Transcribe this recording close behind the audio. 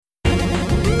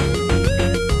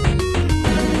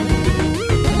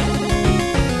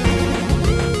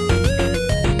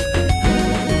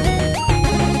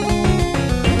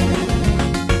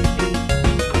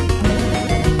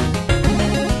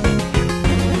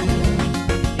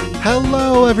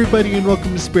Hello, everybody, and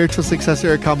welcome to Spiritual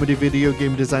Successor, a comedy video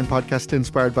game design podcast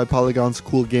inspired by Polygon's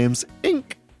Cool Games,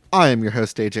 Inc. I am your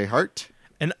host, AJ Hart.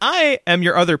 And I am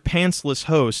your other pantsless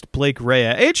host, Blake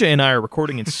Rea. AJ and I are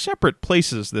recording in separate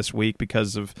places this week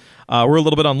because of we're a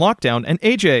little bit on lockdown. And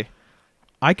AJ,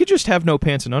 I could just have no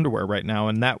pants and underwear right now,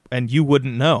 and you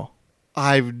wouldn't know.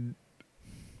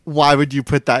 Why would you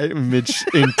put that image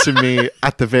into me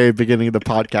at the very beginning of the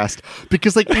podcast?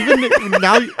 Because, like, even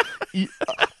now,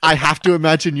 I have to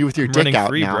imagine you with your dick out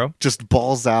free, now. bro. Just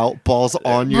balls out, balls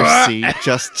on your seat,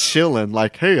 just chilling.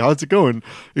 Like, hey, how's it going?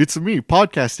 It's me,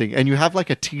 podcasting. And you have, like,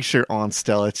 a T-shirt on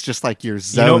still. It's just, like, your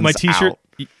zones You know what my T-shirt?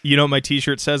 out. You know what my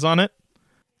T-shirt says on it?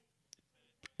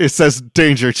 It says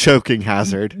danger, choking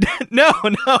hazard. No.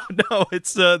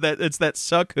 It's that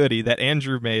suck hoodie that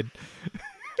Andrew made.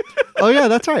 Oh, yeah,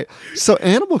 that's right. So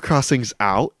Animal Crossing's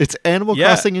out. It's Animal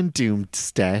Crossing and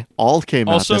Doomsday. All came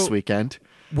out this weekend.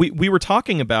 We were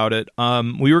talking about it.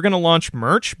 We were going to launch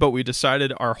merch, but we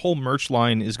decided our whole merch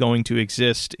line is going to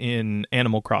exist in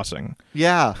Animal Crossing.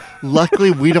 Yeah.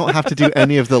 Luckily, we don't have to do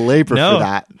any of the labor for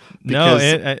that.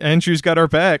 Andrew's got our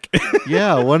back.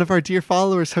 Yeah, one of our dear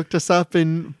followers hooked us up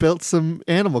and built some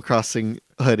Animal Crossing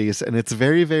hoodies, and it's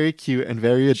very, very cute and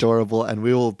very adorable, and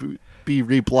we will be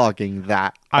reblogging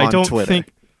that on Twitter.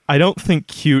 I don't think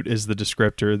cute is the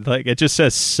descriptor. Like, it just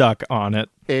says suck on it.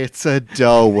 It's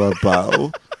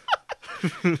adorable.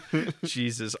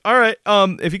 Jesus. All right.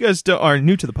 If you guys are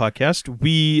new to the podcast,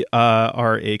 we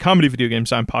are a comedy video game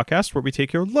design podcast where we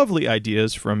take your lovely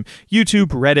ideas from YouTube,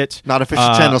 Reddit. Not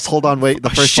official channels. Hold on, wait.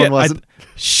 The first one wasn't.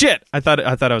 I thought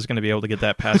I was going to be able to get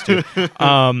that past you.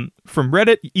 From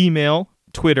Reddit, email,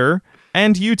 Twitter,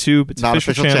 and YouTube. It's not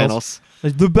official channels.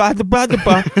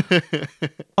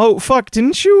 Oh fuck!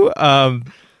 Didn't you get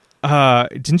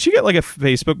like a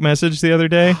Facebook message the other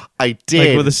day? I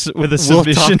did. Like with a submission.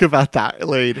 We'll talk about that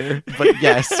later. But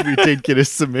yes, we did get a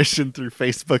submission through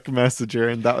Facebook Messenger,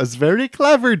 and that was very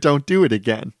clever. Don't do it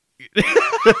again. Yeah.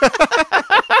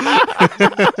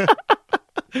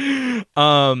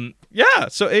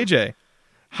 So AJ.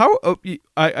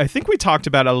 I think we talked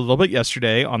about it a little bit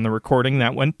yesterday on the recording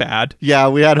that went bad. Yeah,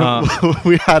 we had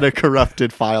a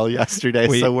corrupted file yesterday,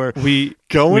 so we're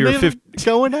going at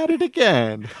it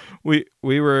again. We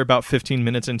were about 15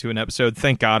 minutes into an episode.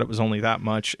 Thank God it was only that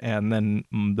much, and then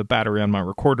the battery on my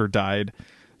recorder died.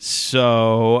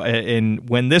 So, and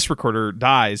when this recorder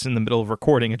dies in the middle of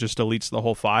recording, it just deletes the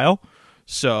whole file.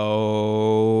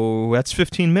 So that's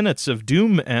 15 minutes of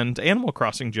Doom and Animal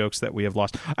Crossing jokes that we have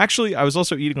lost. Actually, I was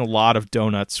also eating a lot of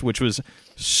donuts, which was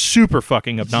super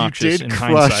fucking obnoxious in hindsight.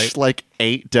 You did crush like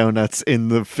 8 donuts in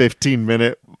the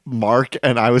 15-minute mark,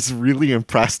 and I was really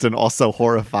impressed and also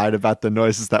horrified about the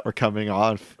noises that were coming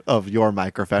off of your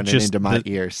microphone and into my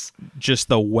ears. Just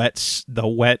the wet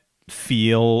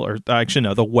feel, or actually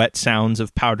no, the wet sounds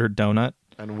of powdered donut.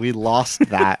 And we lost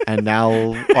that, and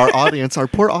now our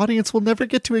poor audience will never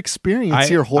get to experience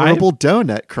your horrible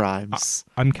donut crimes.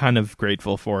 I'm kind of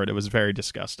grateful for it. It was very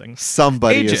disgusting.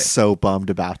 Somebody is so bummed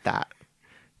about that.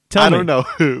 I don't know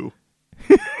who.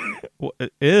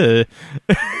 Hey.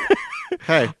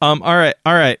 All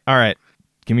right.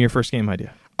 Give me your first game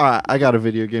idea. All right, I got a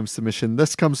video game submission.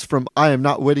 This comes from I Am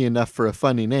Not Witty Enough for a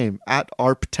Funny Name at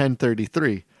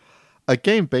ARP1033. A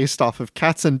game based off of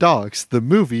Cats and Dogs, the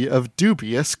movie of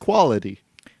dubious quality.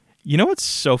 You know what's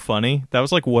so funny? That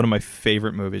was like one of my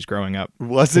favorite movies growing up.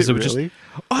 Was it really?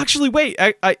 Actually, wait.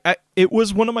 It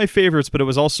was one of my favorites, but it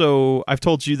was also, I've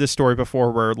told you this story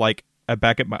before where like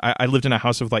I lived in a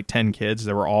house of like 10 kids.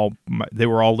 They were all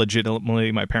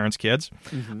legitimately my parents' kids.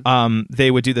 Mm-hmm.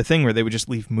 They would do the thing where they would just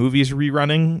leave movies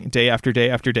rerunning day after day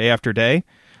after day after day.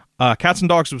 Cats and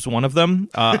Dogs was one of them.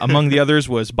 Among the others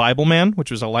was Bible Man,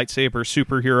 which was a lightsaber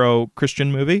superhero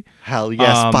Christian movie. Hell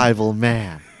yes, Bible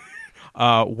Man.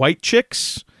 White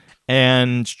Chicks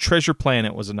and Treasure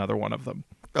Planet was another one of them.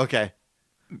 Okay.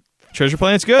 Treasure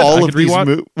Planet's good. All of these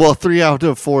 3 out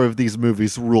of 4 of these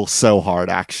movies rule so hard,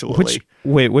 actually.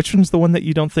 Which one's the one that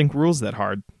you don't think rules that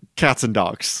hard? Cats and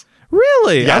Dogs.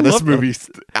 Really? Yeah, this movie,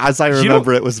 as I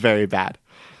remember it, was very bad.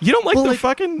 You don't like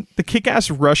the kick-ass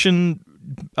Russian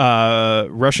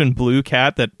blue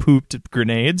cat that pooped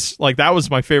grenades? Like, that was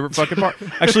my favorite fucking part.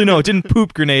 Actually, no, it didn't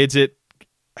poop grenades. It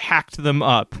hacked them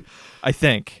up, I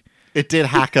think. It did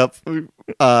hack up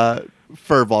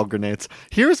furball grenades.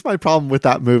 Here's my problem with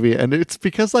that movie, and it's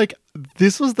because, like,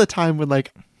 this was the time when,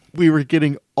 like, we were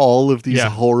getting all of these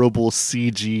horrible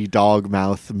CG dog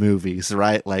mouth movies,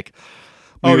 right? Like,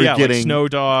 we were like getting Snow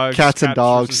Dogs, Cats and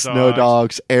Dogs, versus Snow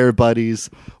Dogs, Air Buddies.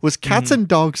 Was Cats Mm-hmm. and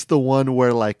Dogs the one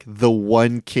where like the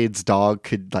one kid's dog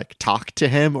could like talk to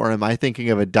him, or am I thinking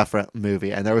of a different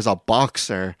movie? And there was a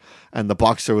boxer, and the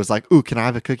boxer was like, "Ooh, can I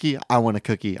have a cookie? I want a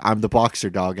cookie. I'm the boxer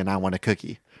dog, and I want a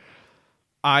cookie."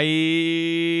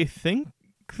 I think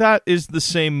that is the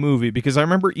same movie because I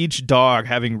remember each dog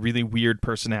having really weird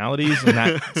personalities, and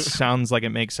that sounds like it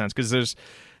makes sense because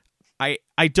I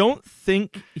don't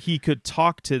think he could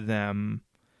talk to them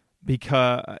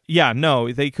because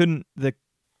no, they couldn't.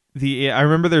 I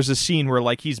remember there's a scene where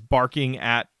like he's barking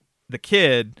at the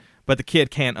kid, but the kid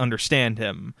can't understand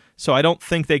him. So I don't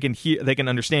think they can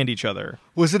understand each other.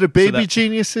 Was it a Baby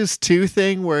Geniuses 2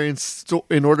 thing where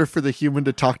in order for the human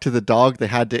to talk to the dog, they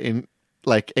had to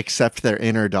accept their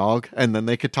inner dog, and then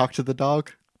they could talk to the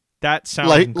dog? That sounds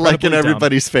like in dumb.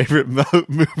 everybody's favorite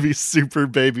movie, Super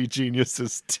Baby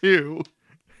Geniuses 2.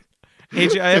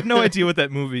 AJ, I have no idea what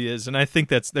that movie is, and I think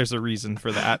there's a reason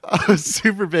for that.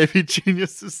 Super Baby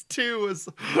Geniuses 2 was...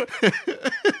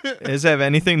 Does it have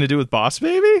anything to do with Boss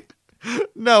Baby?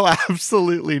 No,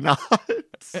 absolutely not.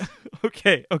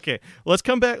 Okay. Let's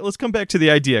come back to the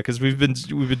idea because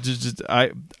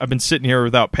I've been sitting here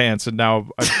without pants, and now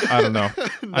I don't know.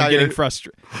 I'm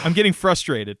getting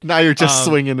frustrated. Now you're just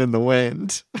swinging in the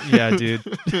wind. Yeah, dude.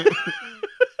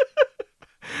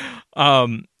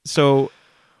 So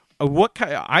what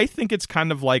I think it's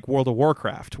kind of like World of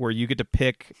Warcraft, where you get to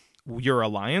pick your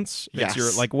alliance. Yes. It's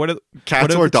your like what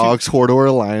Cats or dogs, Horde or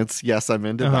alliance. Yes, I'm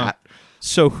into that.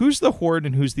 So who's the Horde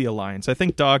and who's the alliance? I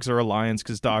think dogs are alliance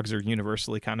because dogs are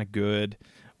universally kind of good,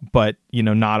 but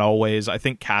not always. I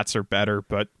think cats are better,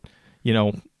 but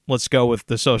let's go with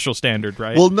the social standard,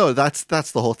 right? Well, no, that's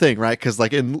the whole thing, right? Because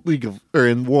like in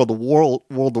World of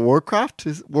Warcraft,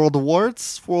 World of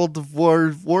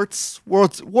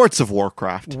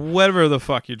Warcraft, whatever the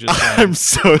fuck you just said. I'm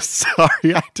so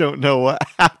sorry. I don't know what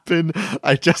happened.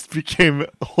 I just became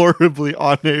horribly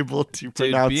unable to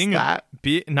pronounce that.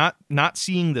 Not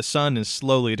seeing the sun is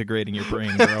slowly degrading your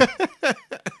brain, bro.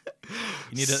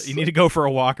 You need to go for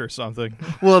a walk or something.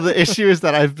 Well, the issue is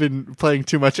that I've been playing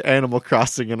too much Animal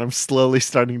Crossing, and I'm slowly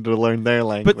starting to learn their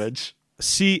language.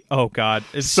 Oh God!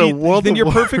 Then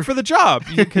you're perfect for the job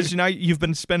because you've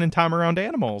been spending time around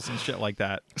animals and shit like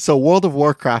that. So World of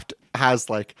Warcraft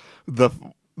has like the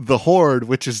Horde,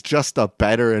 which is just a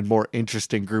better and more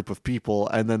interesting group of people,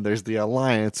 and then there's the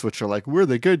Alliance, which are like, we're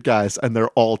the good guys, and they're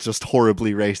all just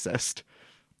horribly racist.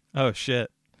 Oh shit!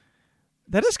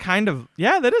 That is kind of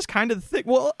the thing.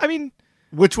 Well, I mean,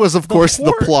 which was of course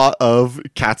the plot of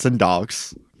Cats and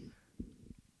Dogs.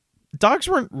 Dogs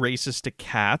weren't racist to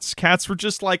cats. Cats were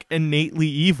just like innately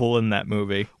evil in that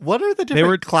movie. What are the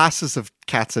different classes of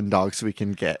cats and dogs we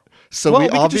can get? So well, we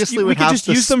obviously would have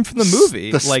use them from the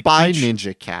movie. The spy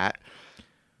ninja cat.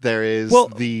 There is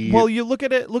you look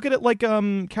at it like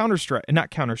Counter-Strike,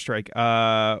 not Counter-Strike.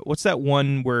 What's that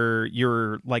one where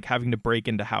you're like having to break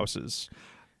into houses?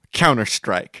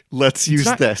 Counter-Strike. Let's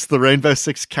use this. The Rainbow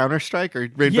Six Counter-Strike or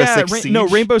Rainbow Six Siege? No,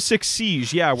 Rainbow Six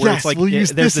Siege. Yeah, where it's like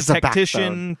there's the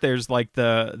tactician, there's like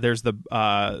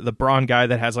the brawn guy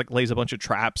that has like lays a bunch of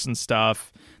traps and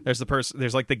stuff. There's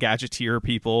like the gadgeteer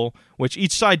people, which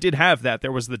each side did have that.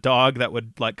 There was the dog that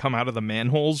would like come out of the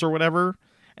manholes or whatever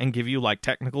and give you like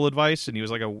technical advice, and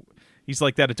he's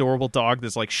like that adorable dog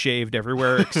that's like shaved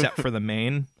everywhere except for the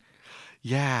mane.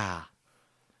 Yeah.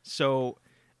 So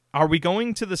are we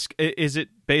going to this? Is it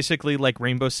basically like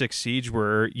Rainbow Six Siege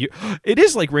where it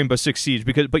is like Rainbow Six Siege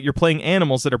but you're playing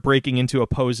animals that are breaking into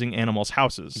opposing animals'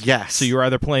 houses. Yes. So you're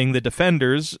either playing the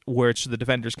defenders, which the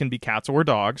defenders can be cats or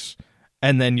dogs,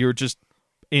 and then you're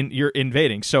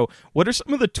invading. So what are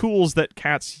some of the tools that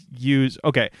cats use?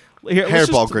 Okay.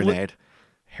 Hairball grenade.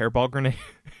 Hairball grenade.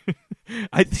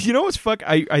 You know what's fuck?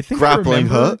 I think grappling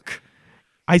hook.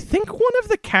 I think one of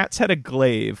the cats had a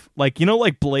glaive, like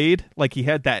like Blade, like he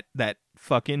had that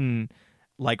fucking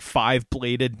like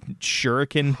 5-bladed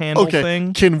shuriken handle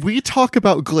thing. Can we talk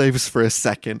about glaives for a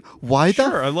second?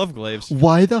 Sure, I love glaives.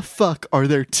 Why the fuck are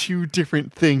there two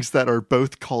different things that are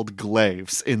both called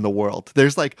glaives in the world?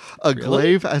 There's like a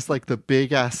glaive as like the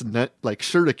big ass net like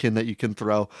shuriken that you can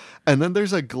throw, and then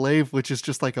there's a glaive which is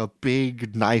just like a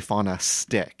big knife on a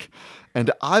stick. And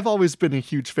I've always been a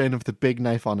huge fan of the big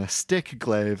knife on a stick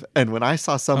glaive. And when I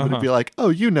saw somebody be like, oh,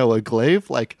 a glaive,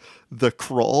 like the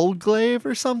Kroll glaive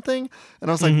or something.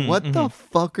 And I was like, what the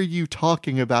fuck are you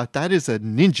talking about? That is a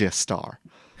ninja star.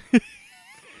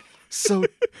 So,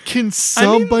 can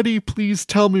somebody please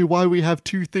tell me why we have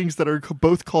two things that are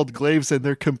both called glaives and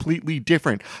they're completely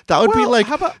different? That would be like,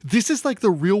 this is like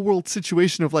the real world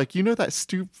situation of like,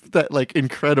 that like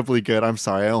incredibly good, I'm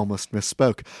sorry, I almost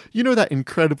misspoke. You know that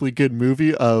incredibly good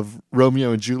movie of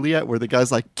Romeo and Juliet where the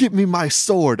guy's like, give me my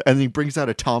sword, and he brings out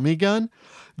a Tommy gun?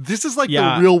 This is like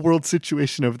the real world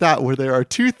situation of that, where there are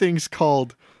two things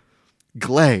called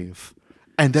glaive,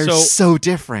 and they're so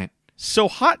different. So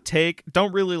hot take,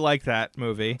 don't really like that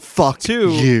movie. Fuck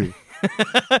you.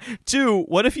 2,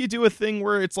 what if you do a thing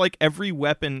where it's like every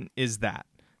weapon is that?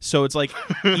 So it's like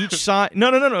each side...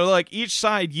 No. Like each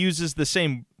side uses the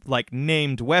same like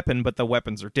named weapon, but the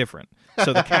weapons are different.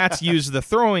 So the cats use the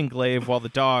throwing glaive while the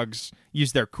dogs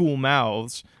use their cool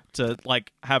mouths to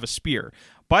like have a spear.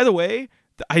 By the way,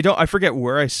 I forget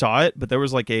where I saw it, but there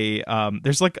was like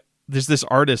there's this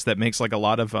artist that makes like a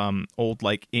lot of old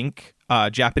like ink,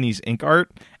 Japanese ink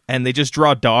art, and they just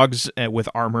draw dogs with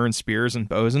armor and spears and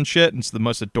bows and shit, and it's the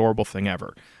most adorable thing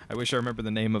ever. I wish I remember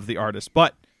the name of the artist,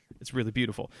 but it's really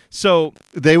beautiful. So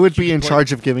they would be in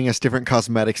charge of giving us different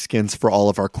cosmetic skins for all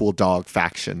of our cool dog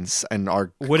factions and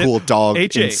our cool dog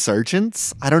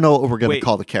insurgents. I don't know what we're going to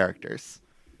call the characters.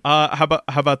 How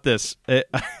about this?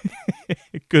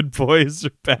 Good boys or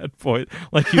bad boys?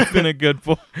 Like, you've been a good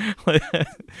boy. Like,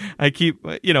 I keep,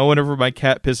 whenever my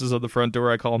cat pisses on the front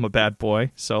door, I call him a bad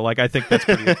boy. So, like, I think that's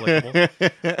pretty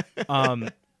applicable.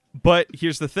 But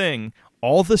here's the thing.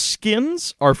 All the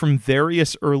skins are from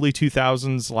various early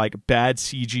 2000s, like, bad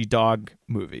CG dog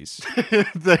movies.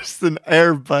 There's an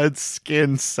Air Bud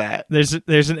skin set. There's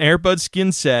an Air Bud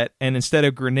skin set, and instead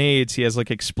of grenades, he has, like,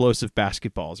 explosive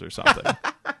basketballs or something.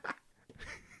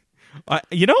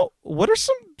 What are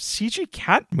some CG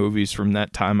cat movies from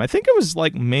that time? I think it was,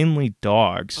 like, mainly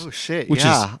dogs. Oh, shit, which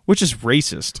is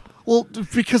racist. Well,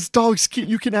 because dogs,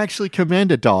 you can actually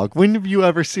command a dog. When have you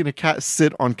ever seen a cat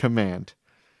sit on command?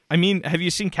 I mean, have you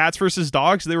seen Cats versus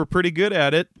Dogs? They were pretty good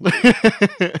at it.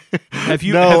 Have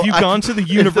you gone to the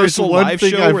Universal live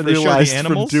show where they show the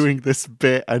animals? From doing this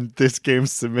bit and this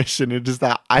game's submission, it is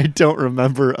that I don't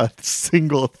remember a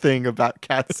single thing about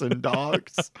cats and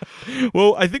dogs.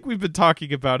 Well, I think we've been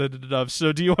talking about it enough.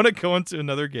 So, do you want to go into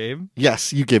another game?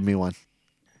 Yes, you give me one.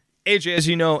 AJ, as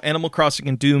you know, Animal Crossing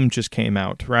and Doom just came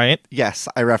out, right? Yes,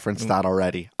 I referenced that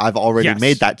already. I've already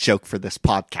made that joke for this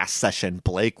podcast session,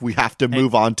 Blake. We have to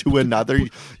move on to another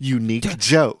unique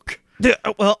joke.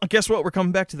 Well, guess what? We're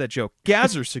coming back to that joke.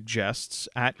 Gazzer suggests,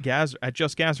 at Just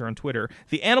Gazzer on Twitter,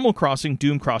 the Animal Crossing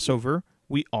Doom crossover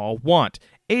we all want.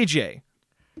 AJ,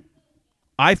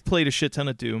 I've played a shit ton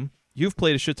of Doom. You've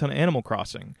played a shit ton of Animal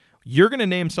Crossing. You're going to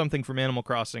name something from Animal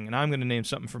Crossing, and I'm going to name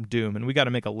something from Doom, and we got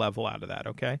to make a level out of that,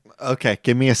 okay? Okay,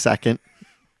 give me a second.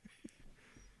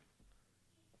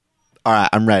 All right,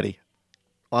 I'm ready.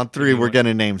 On 3, we're going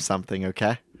to name something,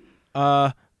 okay?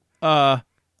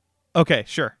 Okay,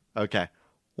 sure. Okay.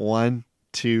 1,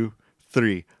 2,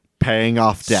 3. Paying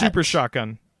off debt. Super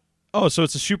shotgun. Oh, so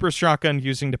it's a super shotgun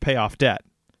using to pay off debt.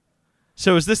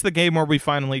 So is this the game where we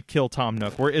finally kill Tom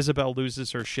Nook, where Isabelle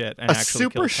loses her shit and actually kills Tom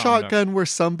Nook? A super shotgun where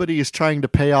somebody is trying to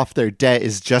pay off their debt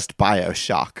is just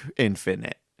BioShock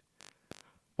Infinite.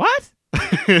 What?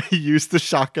 Use the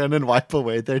shotgun and wipe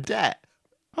away their debt.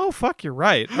 Oh, fuck, you're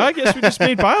right. I guess we just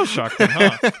made BioShock then,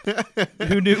 huh?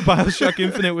 Who knew BioShock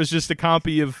Infinite was just a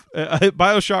copy of...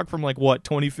 BioShock from,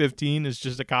 2015 is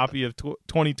just a copy of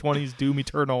 2020's Doom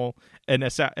Eternal and I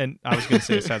was going to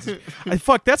say Assassin's...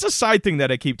 Fuck, that's a side thing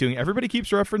that I keep doing. Everybody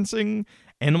keeps referencing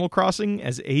Animal Crossing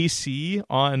as AC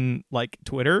on,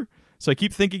 Twitter. So I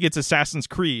keep thinking it's Assassin's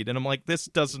Creed, and I'm like, this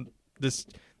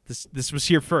was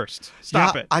here first.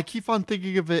 Stop it. I keep on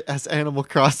thinking of it as Animal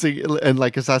Crossing and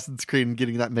Assassin's Creed and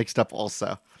getting that mixed up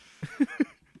also.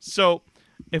 So,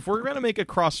 if we're going to make a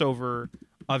crossover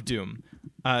of Doom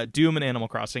and Animal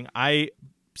Crossing,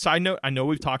 side note, I know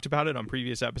we've talked about it on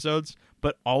previous episodes,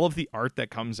 but all of the art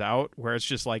that comes out where it's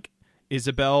just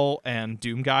Isabelle and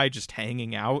Doom Guy just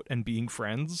hanging out and being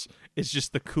friends is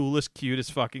just the coolest,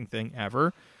 cutest fucking thing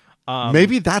ever.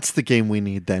 Maybe that's the game we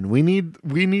need then. We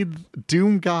need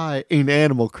Doom Guy in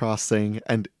Animal Crossing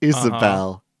and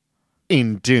Isabelle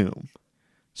in Doom.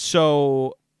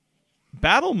 So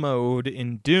battle mode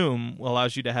in Doom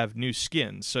allows you to have new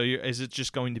skins. So is it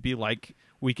just going to be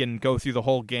we can go through the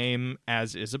whole game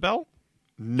as Isabelle?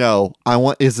 No, I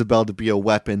want Isabelle to be a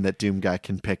weapon that Doom Guy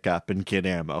can pick up and get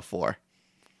ammo for.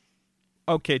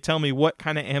 Okay, tell me, what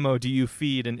kind of ammo do you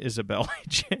feed in Isabelle,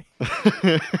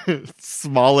 AJ?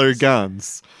 Smaller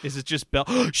guns. Is it just bell?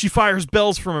 She fires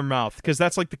bells from her mouth because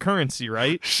that's the currency,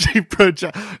 right?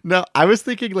 No, I was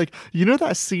thinking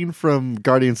that scene from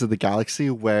Guardians of the Galaxy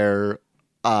where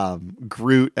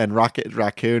Groot and Rocket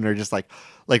Raccoon are just like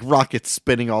rockets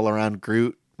spinning all around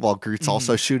Groot while Groot's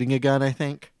also shooting a gun, I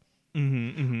think.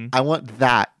 I want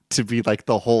that to be like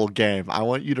the whole game. I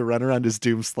want you to run around as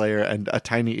Doomslayer and a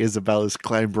tiny Isabelle is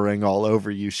clambering all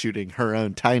over you, shooting her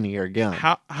own tinier gun.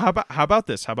 How about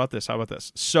this?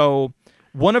 So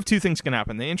one of two things can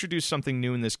happen. They introduce something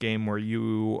new in this game where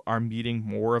you are meeting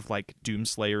more of like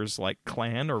Doomslayer's like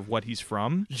clan or what he's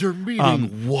from. You're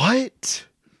meeting what?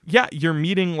 Yeah, you're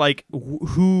meeting like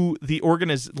who the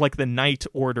like the Night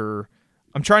Order.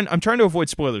 I'm trying to avoid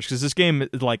spoilers because this game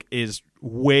like is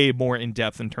way more in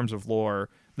depth in terms of lore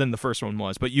than the first one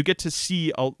was. But you get to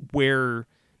see where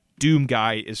Doom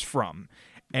Guy is from,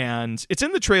 and it's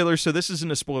in the trailer, so this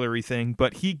isn't a spoilery thing.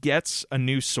 But he gets a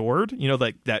new sword,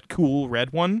 like that cool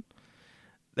red one.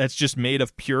 That's just made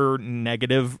of pure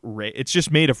negative. It's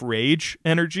just made of rage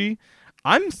energy.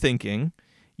 I'm thinking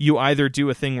you either do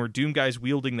a thing where Doom Guy's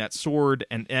wielding that sword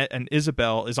and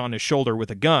Isabelle is on his shoulder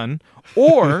with a gun,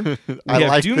 or I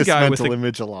like Doom this Guy mental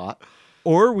image a lot.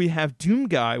 Or we have Doom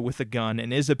Guy with a gun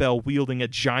and Isabelle wielding a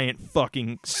giant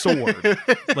fucking sword,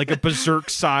 like a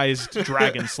berserk-sized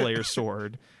Dragon Slayer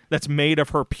sword that's made of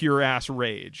her pure-ass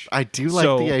rage. I do like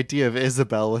the idea of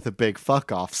Isabelle with a big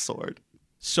fuck-off sword.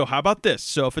 So how about this?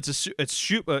 So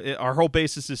if our whole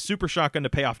basis is super shotgun to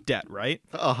pay off debt, right?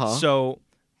 So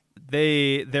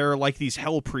they're like these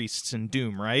hell priests in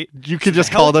Doom, right? You could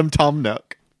just call them Tom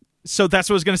Nook. So that's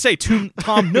what I was gonna say.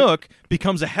 Tom Nook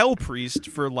becomes a hell priest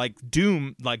for like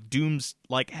Doom's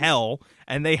like hell,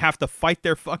 and they have to fight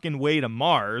their fucking way to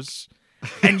Mars.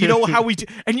 And you know how we do,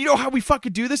 and you know how we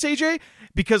fucking do this, AJ?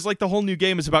 Because like the whole new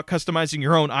game is about customizing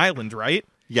your own island, right?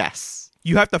 Yes.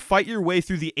 You have to fight your way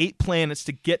through the 8 planets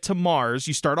to get to Mars.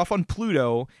 You start off on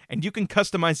Pluto, and you can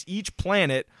customize each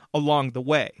planet along the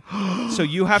way. So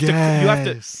you have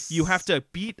to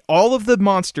beat all of the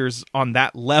monsters on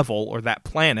that level or that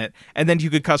planet, and then you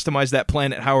could customize that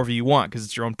planet however you want because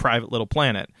it's your own private little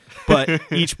planet. But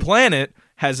each planet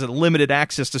has a limited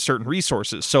access to certain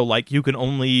resources. So like you can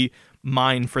only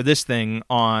mine for this thing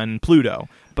on Pluto.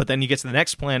 But then you get to the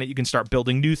next planet, you can start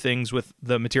building new things with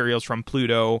the materials from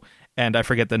Pluto, and I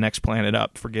forget the next planet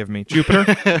up. Forgive me. Jupiter?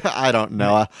 I don't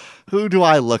know. Who do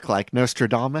I look like?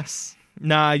 Nostradamus?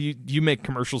 Nah, you make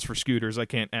commercials for scooters. I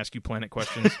can't ask you planet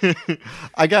questions.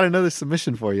 I got another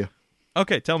submission for you.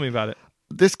 Okay, tell me about it.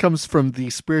 This comes from the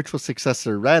spiritual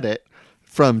successor Reddit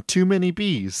from Too Many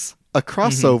Bees, a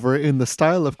crossover in the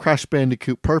style of Crash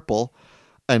Bandicoot Purple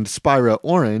and Spyro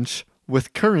Orange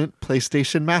with current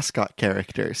PlayStation mascot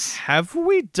characters. Have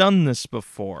we done this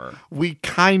before? We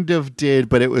kind of did,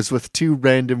 but it was with 2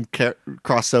 random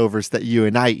crossovers that you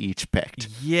and I each picked.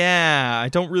 Yeah, I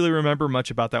don't really remember much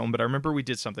about that one, but I remember we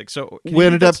did something. So, can we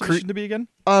you ended up to be again?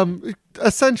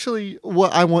 Essentially,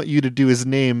 what I want you to do is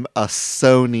name a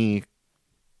Sony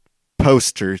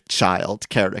poster child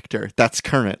character that's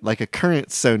current, like a current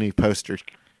Sony poster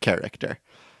character.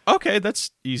 Okay,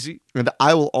 that's easy. And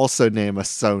I will also name a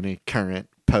Sony current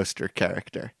poster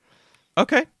character.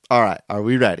 Okay. All right. Are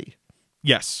we ready?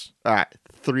 Yes. All right.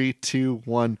 3, 2,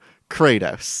 1.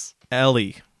 Kratos.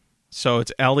 Ellie. So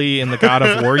it's Ellie in the God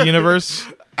of War universe?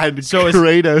 And so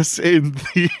Kratos in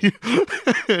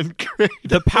and Kratos.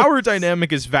 The power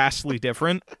dynamic is vastly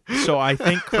different. So I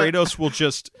think Kratos will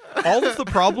just... All of the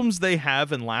problems they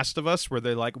have in Last of Us, where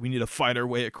they're like, we need to fight our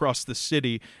way across the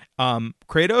city,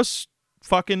 Kratos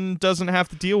fucking doesn't have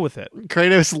to deal with it.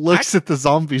 Kratos looks at the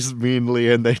zombies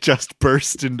meanly and they just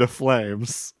burst into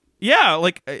flames. Yeah,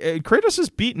 like Kratos has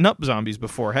beaten up zombies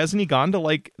before. Hasn't he gone to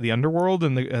like the underworld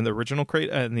in the original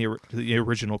the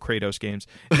original Kratos games,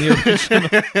 in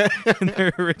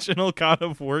the original God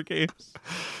of War games?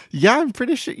 Yeah, I'm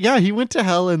pretty sure. Yeah, he went to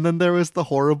hell, and then there was the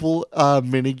horrible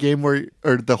mini game or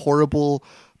the horrible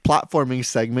platforming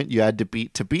segment you had to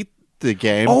beat the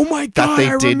game. Oh my god! That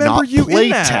they did not play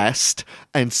test,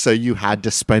 and so you had to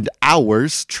spend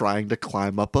hours trying to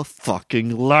climb up a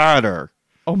fucking ladder.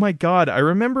 Oh my god, I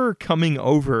remember coming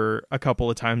over a couple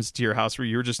of times to your house where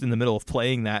you were just in the middle of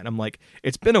playing that, and I'm like,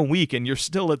 it's been a week and you're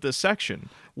still at this section.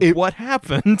 What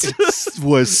happened? It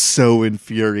was so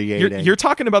infuriating. You're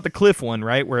talking about the cliff one,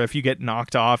 right? Where if you get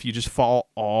knocked off, you just fall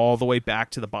all the way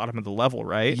back to the bottom of the level,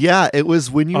 right? Yeah, it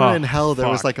was when you were in hell, there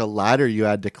was like a ladder you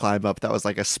had to climb up that was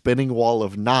like a spinning wall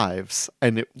of knives,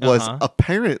 and it was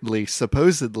apparently,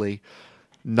 supposedly,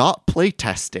 not play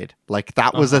tested. Like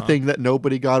that was a thing that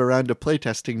nobody got around to play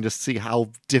testing to see how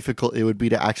difficult it would be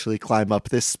to actually climb up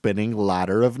this spinning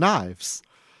ladder of knives.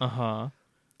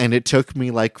 And it took me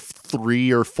like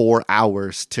 3 or 4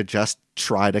 hours to just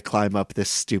try to climb up this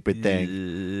stupid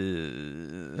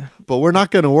thing. But we're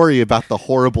not going to worry about the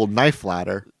horrible knife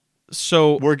ladder.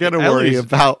 So we're gonna worry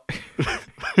about.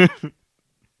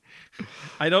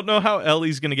 I don't know how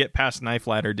Ellie's gonna get past Knife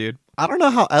Ladder, dude. I don't know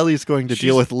how Ellie's going to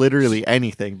deal with literally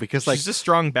anything because, like, she's a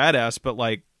strong badass, but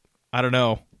like, I don't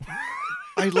know.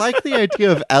 I like the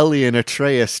idea of Ellie and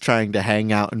Atreus trying to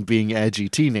hang out and being edgy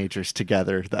teenagers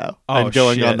together, though, and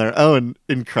going on their own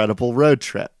incredible road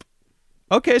trip.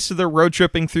 Okay, so they're road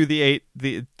tripping through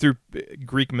through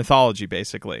Greek mythology,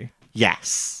 basically.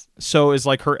 Yes. So is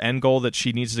like her end goal that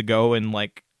she needs to go and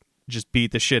like just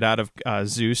beat the shit out of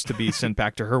Zeus to be sent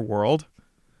back to her world?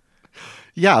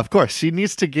 Yeah, of course. She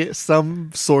needs to get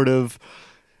some sort of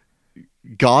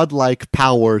godlike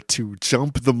power to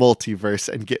jump the multiverse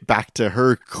and get back to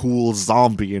her cool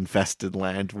zombie-infested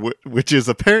land, which is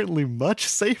apparently much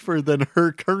safer than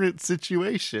her current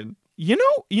situation. You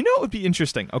know, it would be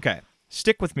interesting. Okay,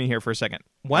 stick with me here for a second.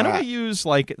 Why don't we use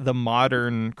like the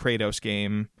modern Kratos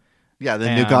game? Yeah,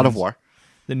 the new God of War.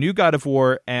 The new God of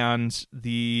War and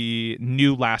the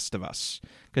new Last of Us.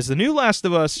 Because the new Last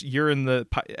of Us,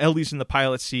 Ellie's in the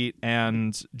pilot seat,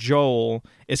 and Joel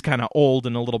is kind of old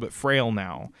and a little bit frail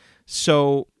now.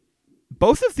 So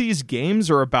both of these games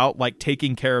are about like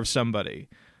taking care of somebody.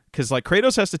 Because like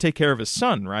Kratos has to take care of his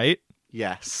son, right?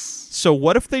 Yes. So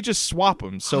what if they just swap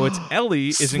them? So it's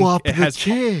Ellie swap the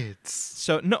kids.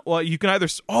 So no, well you can either.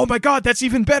 Oh my god, that's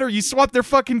even better. You swap their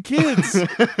fucking kids.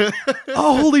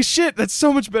 Oh holy shit, that's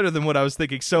so much better than what I was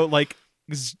thinking. So like,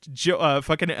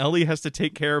 fucking Ellie has to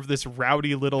take care of this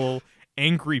rowdy little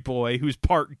angry boy who's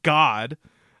part god.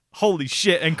 Holy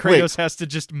shit, and Kratos has to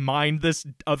just mind this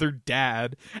other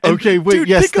dad. And, okay, wait, dude,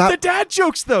 yes, think of the dad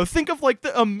jokes, though. Think of, like,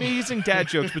 the amazing dad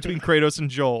jokes between Kratos and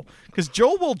Joel. Because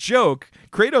Joel will joke.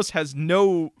 Kratos has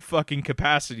no fucking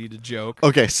capacity to joke.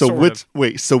 Okay, so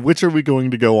which are we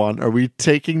going to go on? Are we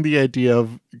taking the idea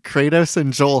of Kratos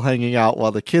and Joel hanging out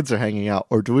while the kids are hanging out,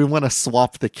 or do we want to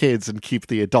swap the kids and keep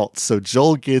the adults? So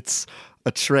Joel gets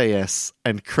Atreus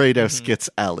and Kratos gets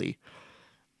Ellie.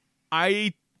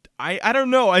 I don't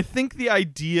know. I think the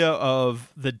idea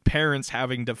of the parents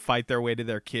having to fight their way to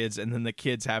their kids and then the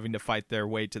kids having to fight their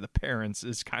way to the parents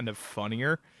is kind of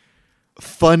funnier.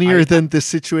 Funnier than the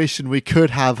situation we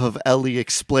could have of Ellie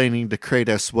explaining to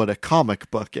Kratos what a comic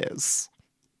book is.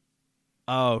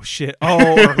 Oh, shit.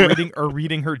 Oh, or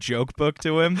reading her joke book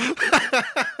to him.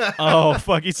 Oh,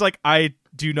 fuck. It's like, I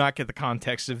do not get the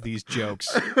context of these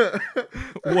jokes.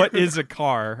 What is a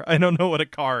car? I don't know what a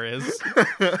car is.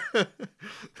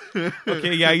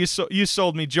 Okay, yeah, you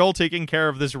sold me. Joel taking care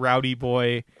of this rowdy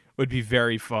boy would be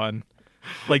very fun.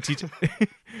 Like,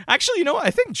 actually, you know what?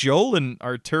 I think Joel and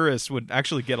Arturus would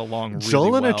actually get along really well.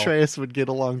 Joel and Atreus would get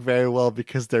along very well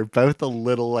because they're both a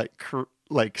little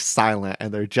like silent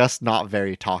and they're just not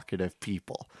very talkative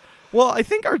people. Well, I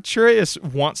think Arturus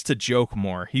wants to joke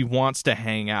more. He wants to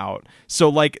hang out. So,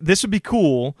 like, this would be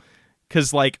cool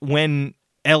because, like, when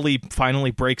Ellie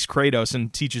finally breaks Kratos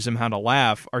and teaches him how to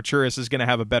laugh, Arturus is going to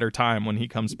have a better time when he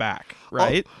comes back,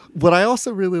 right? What I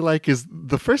also really like is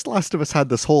the first Last of Us had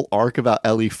this whole arc about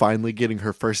Ellie finally getting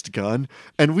her first gun,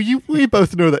 and we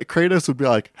both know that Kratos would be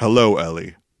like, "Hello,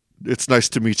 Ellie. It's nice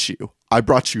to meet you. I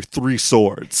brought you 3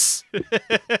 swords."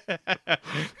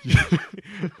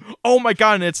 Oh my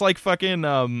god, and it's like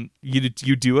fucking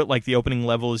you do it like the opening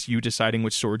level is you deciding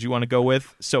which sword you want to go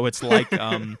with. So it's like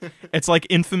it's like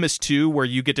Infamous 2 where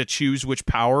you get to choose which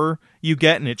power you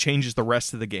get and it changes the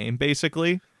rest of the game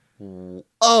basically.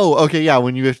 Oh, okay, yeah,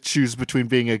 when you choose between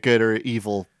being a good or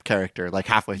evil character like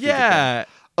halfway through the game.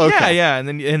 Okay. Yeah,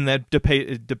 and that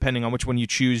depending on which one you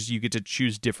choose, you get to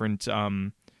choose different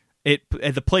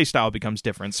the play style becomes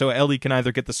different. So Ellie can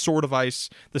either get the sword of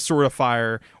ice, the sword of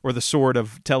fire, or the sword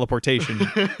of teleportation,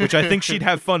 which I think she'd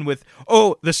have fun with.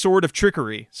 Oh, the sword of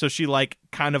trickery. So she like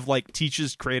kind of like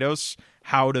teaches Kratos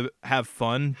how to have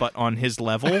fun, but on his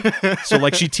level. So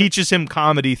like she teaches him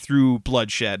comedy through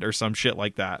bloodshed or some shit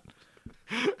like that.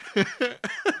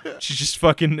 She's just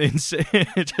fucking insane.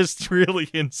 Just really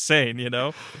insane, you know?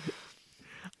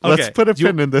 Okay. Let's put a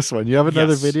pin in this one. You have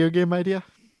another video game idea?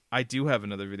 I do have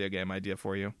another video game idea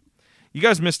for you. You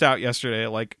guys missed out yesterday.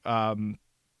 Like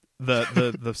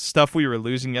the stuff we were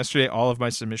losing yesterday, all of my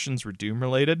submissions were Doom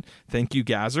related. Thank you,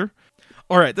 Gazer.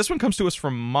 All right, this one comes to us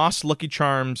from Moss Lucky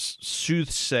Charms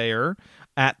Soothsayer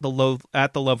at the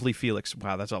Lovely Felix.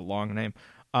 Wow, that's a long name.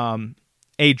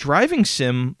 A driving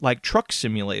sim like Truck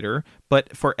Simulator,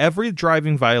 but for every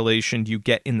driving violation you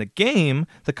get in the game,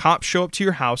 the cops show up to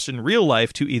your house in real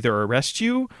life to either arrest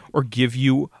you or give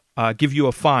you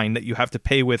a fine that you have to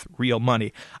pay with real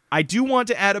money. I do want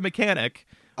to add a mechanic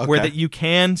where that you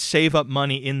can save up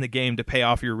money in the game to pay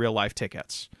off your real life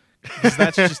tickets.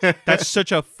 Because that's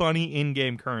such a funny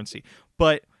in-game currency.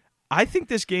 But I think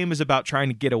this game is about trying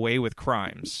to get away with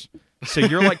crimes. So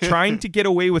you're like trying to get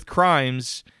away with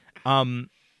crimes.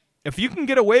 If you can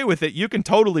get away with it, you can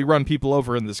totally run people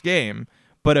over in this game.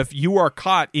 But if you are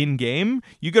caught in game,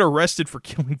 you get arrested for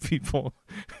killing people.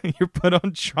 You're put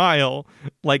on trial,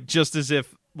 like just as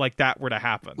if like that were to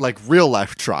happen, like real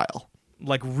life trial.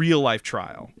 Like real life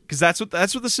trial, because that's what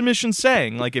the submission's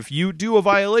saying. Like if you do a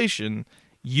violation,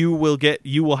 you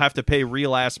will have to pay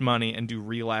real ass money and do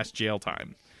real ass jail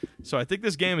time. So I think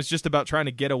this game is just about trying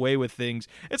to get away with things.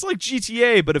 It's like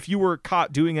GTA, but if you were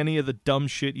caught doing any of the dumb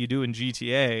shit you do in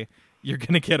GTA, you're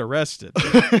gonna get arrested.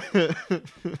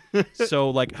 So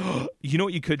like, you know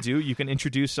what you could do? You can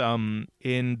introduce in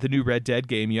the new Red Dead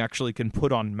game, you actually can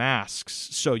put on masks.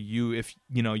 So if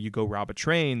you go rob a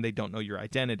train, they don't know your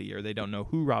identity or they don't know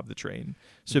who robbed the train.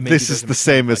 So maybe this is the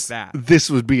same as that.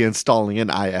 This would be installing an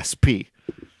ISP.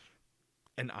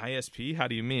 An ISP? How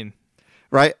do you mean?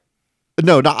 Right?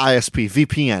 No, not ISP.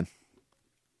 VPN.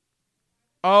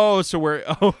 Oh, so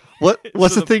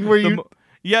what's the thing where you?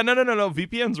 Yeah, no.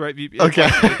 VPN's right. VPN. Okay.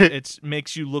 It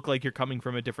makes you look like you're coming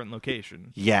from a different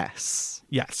location. Yes.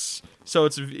 So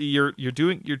it's you're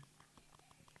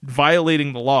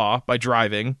violating the law by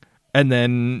driving, and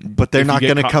then. But they're not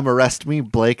going to come arrest me,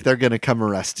 Blake. They're going to come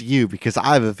arrest you because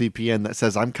I have a VPN that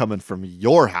says I'm coming from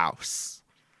your house.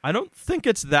 I don't think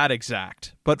it's that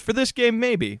exact, but for this game,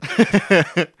 maybe.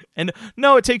 And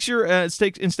no, it takes your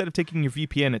instead of taking your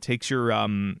VPN, it takes your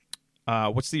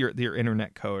what's your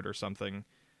internet code or something.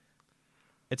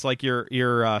 It's like it's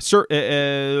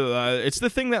the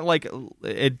thing that like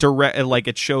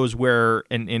it shows where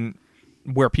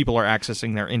where people are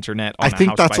accessing their internet on I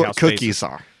think that's what cookies basis.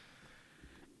 are.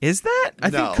 Is that?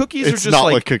 I think cookies it's are just not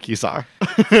like what cookies are.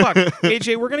 Fuck,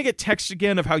 AJ, we're gonna get text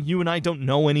again of how you and I don't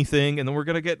know anything, and then we're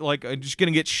gonna get just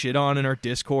gonna get shit on in our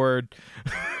Discord.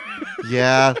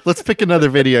 Yeah, let's pick another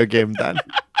video game then.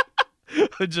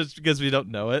 Just because we don't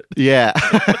know it. Yeah.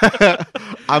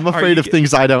 I'm afraid of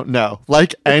things I don't know,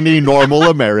 like any normal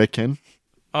American.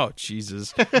 Oh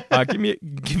Jesus! Give me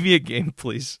a game,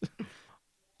 please.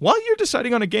 While you're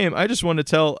deciding on a game, I just want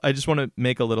to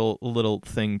make a little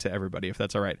thing to everybody, if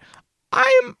that's all right.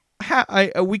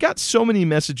 We got so many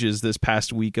messages this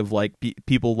past week of like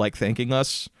people like thanking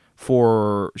us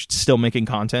for still making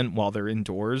content while they're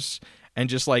indoors, and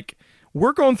just like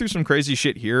we're going through some crazy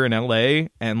shit here in LA,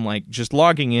 and like just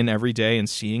logging in every day and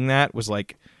seeing that was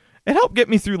like it helped get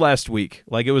me through last week.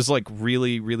 Like it was like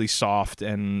really really soft,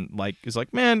 and like it's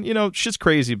like, man, shit's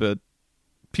crazy, but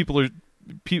people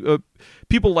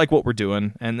like what we're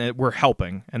doing and that we're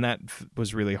helping, and that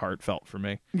was really heartfelt for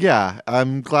me. Yeah,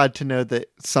 I'm glad to know that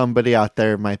somebody out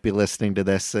there might be listening to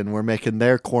this and we're making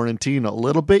their quarantine a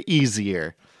little bit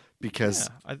easier because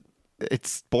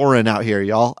it's boring out here,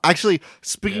 y'all. Actually,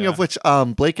 speaking of which,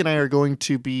 Blake and I are going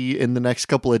to be in the next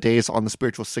couple of days on the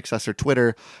Spiritual Successor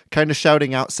Twitter, kind of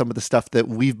shouting out some of the stuff that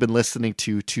we've been listening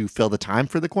to fill the time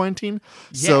for the quarantine.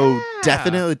 Yeah. So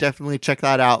definitely check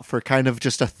that out for kind of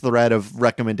just a thread of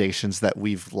recommendations that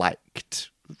we've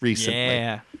liked recently.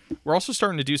 Yeah. We're also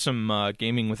starting to do some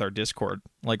gaming with our Discord.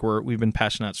 Like we've been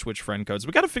passing out Switch friend codes.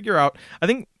 We got to figure out, I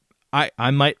think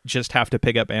I might just have to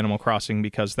pick up Animal Crossing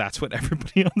because that's what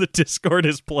everybody on the Discord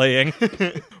is playing.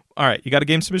 All right, you got a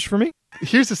game submission for me?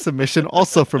 Here's a submission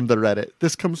also from the Reddit.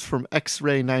 This comes from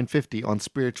X-Ray950 on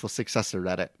Spiritual Successor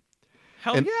Reddit.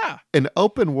 Hell yeah. An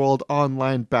open world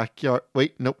online backyard...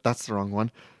 Wait, nope, that's the wrong one.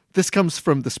 This comes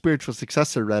from the Spiritual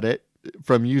Successor Reddit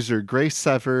from user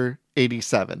GraySever87.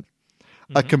 Mm-hmm.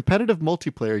 A competitive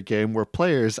multiplayer game where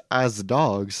players, as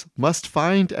dogs, must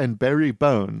find and bury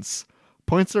bones.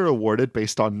 Points are awarded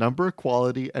based on number,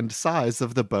 quality, and size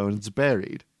of the bones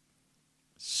buried.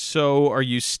 So, are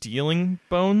you stealing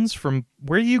bones from...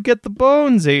 Where do you get the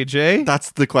bones, AJ?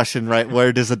 That's the question, right?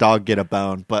 Where does a dog get a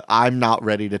bone? But I'm not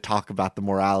ready to talk about the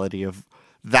morality of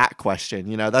that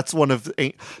question. That's one of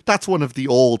the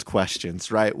old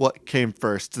questions, right? What came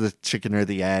first, the chicken or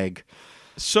the egg?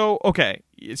 So, okay.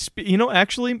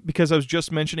 Actually, because I was just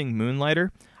mentioning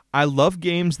Moonlighter... I love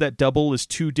games that double as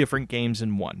two different games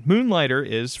in one. Moonlighter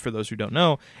is, for those who don't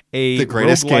know, the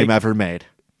greatest game ever made.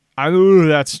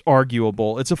 That's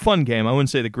arguable. It's a fun game. I wouldn't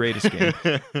say the greatest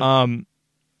game.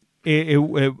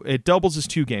 It doubles as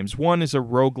two games. One is a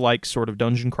roguelike sort of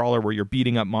dungeon crawler where you're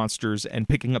beating up monsters and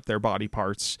picking up their body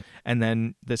parts. And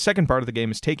then the second part of the game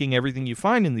is taking everything you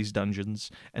find in these dungeons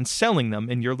and selling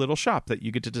them in your little shop that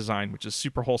you get to design, which is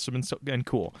super wholesome and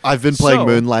cool. I've been playing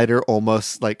Moonlighter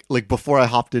almost like before I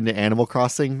hopped into Animal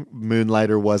Crossing.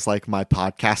 Moonlighter was like my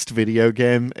podcast video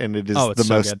game, and it is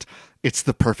it's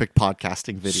the perfect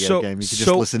podcasting video game. You can just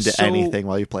listen to anything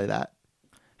while you play that.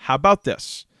 How about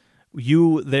this?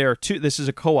 This is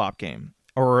a co-op game,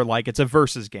 or like it's a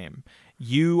versus game.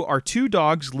 You are two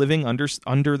dogs living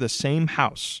under the same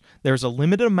house. There's a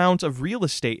limited amount of real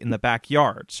estate in the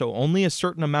backyard, so only a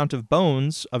certain amount of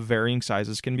bones of varying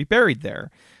sizes can be buried there.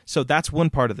 So that's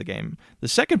one part of the game. The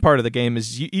second part of the game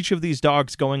is each of these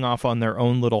dogs going off on their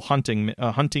own little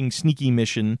hunting sneaky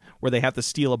mission where they have to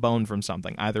steal a bone from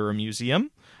something, either a museum,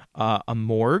 a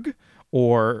morgue,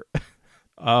 or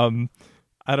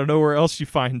I don't know where else you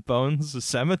find bones. A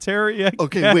cemetery?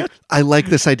 Okay, wait. I like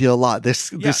this idea a lot. This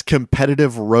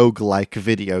competitive roguelike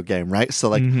video game, right? So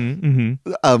like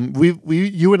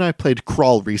you and I played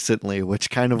Crawl recently,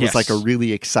 which kind of was like a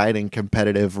really exciting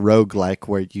competitive roguelike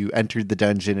where you entered the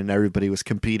dungeon and everybody was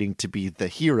competing to be the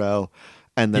hero,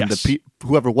 and then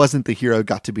whoever wasn't the hero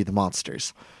got to be the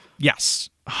monsters. Yes.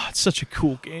 Oh, it's such a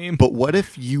cool game. But what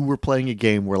if you were playing a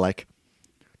game where like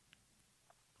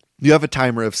you have a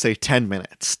timer of, say, 10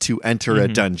 minutes to enter a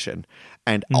dungeon,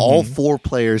 and all 4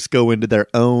 players go into their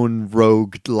own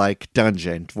rogue-like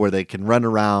dungeon where they can run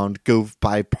around, go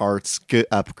buy parts, get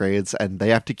upgrades, and they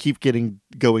have to keep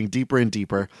going deeper and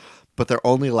deeper, but they're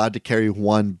only allowed to carry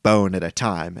one bone at a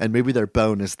time, and maybe their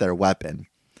bone is their weapon.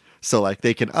 So, like,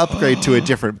 they can upgrade to a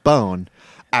different bone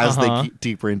as they get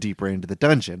deeper and deeper into the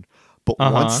dungeon. But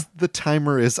once the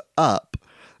timer is up,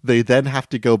 they then have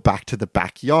to go back to the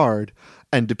backyard,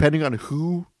 and depending on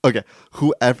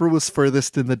whoever was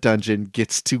furthest in the dungeon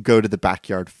gets to go to the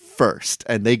backyard first,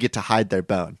 and they get to hide their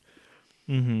bone.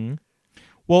 Mm-hmm.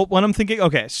 Well, when I'm thinking,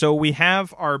 so we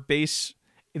have our base,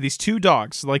 these 2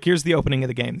 dogs. Like, here's the opening of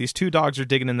the game. These 2 dogs are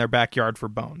digging in their backyard for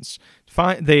bones.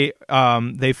 They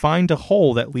find a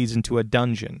hole that leads into a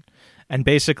dungeon, and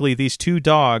basically these 2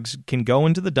 dogs can go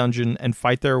into the dungeon and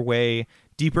fight their way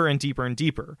deeper and deeper and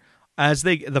deeper.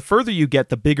 The further you get,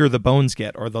 the bigger the bones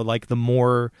get, or the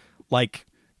more like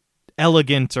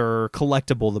elegant or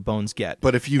collectible the bones get.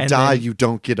 But if you die, you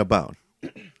don't get a bone.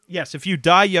 Yes, if you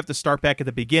die, you have to start back at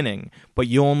the beginning, but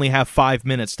you only have 5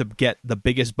 minutes to get the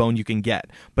biggest bone you can get.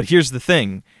 But here's the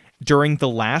thing. During the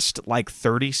last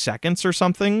 30 seconds or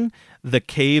something, the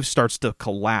cave starts to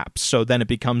collapse. So then it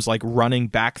becomes like running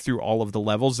back through all of the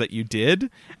levels that you did,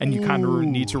 and you kind of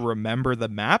need to remember the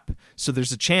map. So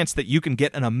there's a chance that you can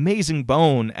get an amazing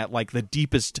bone at the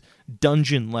deepest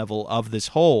dungeon level of this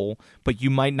hole, but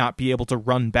you might not be able to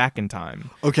run back in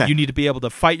time. Okay. You need to be able to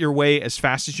fight your way as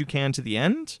fast as you can to the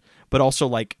end, but also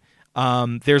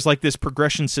there's this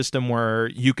progression system where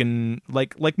you can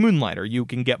like Moonlighter, you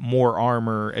can get more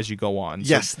armor as you go on.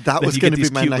 Yes, that was going to be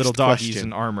my next little doggies question.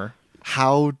 in armor.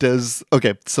 So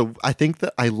I think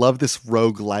that I love this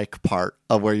roguelike part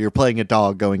of where you're playing a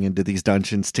dog going into these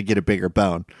dungeons to get a bigger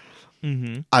bone.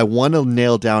 Mm-hmm. I want to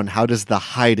nail down how does the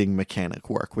hiding mechanic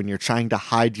work when you're trying to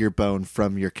hide your bone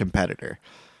from your competitor.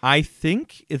 I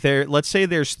think let's say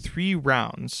there's 3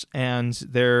 rounds,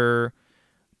 and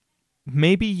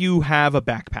maybe you have a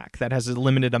backpack that has a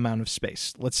limited amount of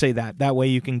space. Let's say that way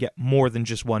you can get more than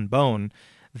just one bone.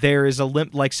 There is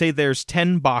say there's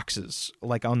 10 boxes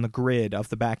on the grid of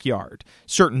the backyard.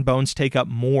 Certain bones take up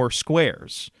more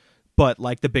squares, but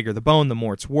the bigger the bone, the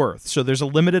more it's worth. So there's a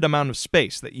limited amount of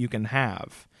space that you can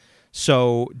have.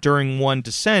 So during one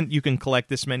descent, you can collect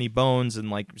this many bones, and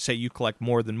say you collect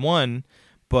more than one,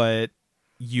 but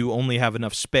you only have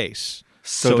enough space.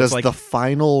 So does the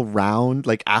final round,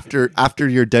 after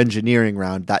your dungeoneering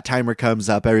round, that timer comes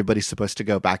up, everybody's supposed to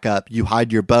go back up, you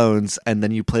hide your bones, and then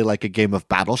you play a game of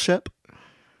Battleship?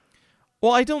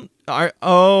 Well, I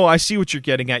see what you're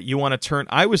getting at. You want to turn...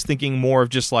 I was thinking more of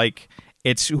just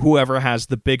it's whoever has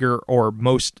the bigger or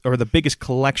the biggest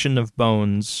collection of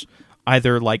bones,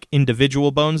 either individual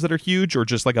bones that are huge or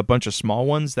just a bunch of small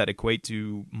ones that equate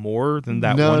to more than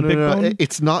that one big bone.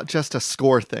 It's not just a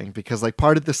score thing, because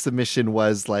part of the submission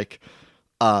was a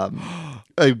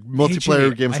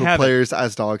multiplayer games where players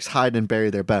as dogs hide and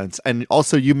bury their bones. And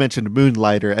also you mentioned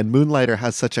Moonlighter, and Moonlighter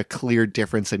has such a clear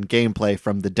difference in gameplay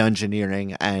from the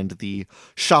dungeoneering and the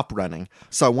shop running.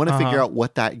 So I want to figure out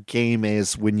what that game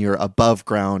is when you're above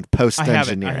ground post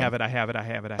dungeoneering. I have it.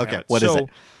 Okay, what is it?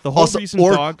 The whole reason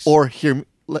dogs...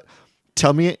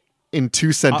 Tell me in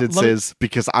 2 sentences,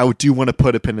 because I do want to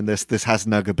put a pin in this. This has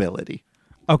nuggability.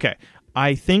 Okay,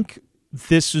 I think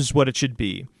this is what it should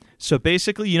be. So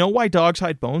basically, you know why dogs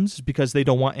hide bones? Because they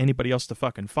don't want anybody else to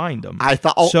fucking find them. I've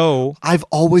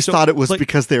always thought it was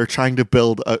because they were trying to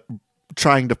plant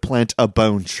a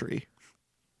bone tree.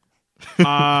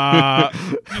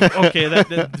 Okay,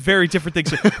 that very different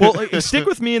things. Well, stick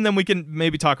with me, and then we can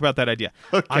maybe talk about that idea.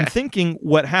 Okay. I'm thinking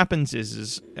what happens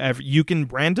is you can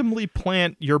randomly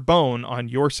plant your bone on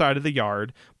your side of the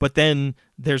yard, but then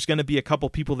there's going to be a couple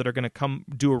people that are going to come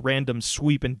do a random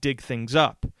sweep and dig things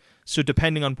up. So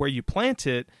depending on where you plant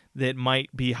it, that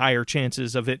might be higher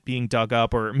chances of it being dug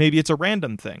up, or maybe it's a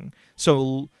random thing.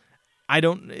 So I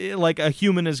don't, like, a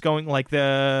human is going, like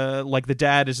the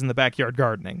dad is in the backyard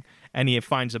gardening and he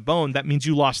finds a bone. That means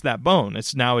you lost that bone.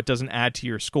 It doesn't add to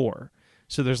your score.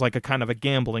 So there's like a kind of a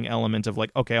gambling element of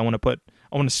like, okay, I want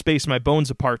to space my bones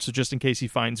apart, so just in case he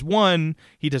finds one,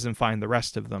 he doesn't find the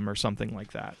rest of them or something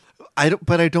like that.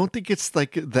 But I don't think it's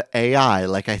like the AI.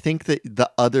 Like, I think that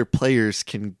the other players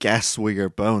can guess where your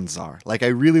bones are. Like, I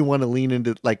really want to lean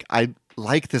into, like, I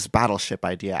like this battleship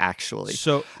idea, actually.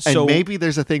 So maybe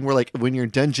there's a thing where, like, when you're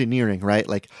dungeoneering, right?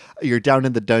 Like, you're down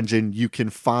in the dungeon, you can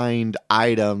find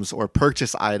items or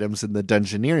purchase items in the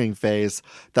dungeoneering phase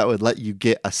that would let you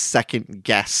get a second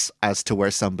guess as to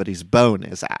where somebody's bone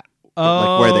is at.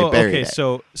 Like where they buried it.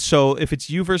 So if it's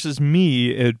you versus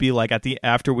me, it would be like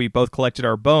after we both collected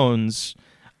our bones,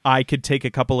 I could take a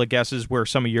couple of guesses where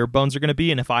some of your bones are going to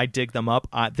be, and if I dig them up,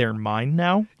 they're mine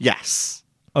now? Yes.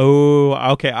 Oh,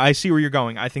 okay. I see where you're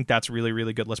going. I think that's really,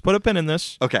 really good. Let's put a pin in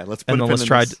this. Okay, let's put a pin in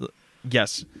this.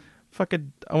 Yes.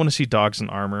 Fucking, I want to see dogs in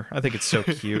armor. I think it's so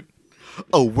cute.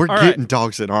 Oh, we're getting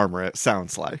dogs in armor, it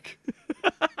sounds like.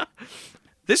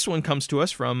 This one comes to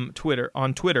us from Twitter,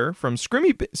 from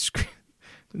Scrimmy.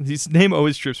 His name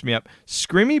always trips me up.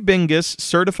 Scrimmy Bingus,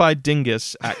 certified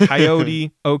dingus at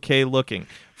Coyote. Okay, looking.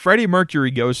 Freddie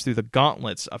Mercury goes through the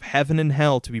gauntlets of heaven and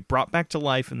hell to be brought back to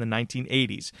life in the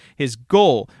 1980s. His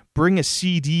goal: bring a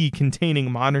CD containing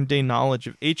modern-day knowledge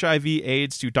of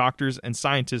HIV/AIDS to doctors and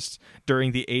scientists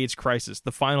during the AIDS crisis.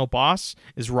 The final boss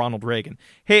is Ronald Reagan.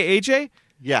 Hey, AJ.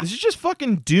 Yeah. This is just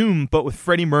fucking Doom, but with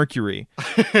Freddie Mercury.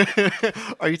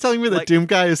 Are you telling me that Doom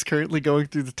guy is currently going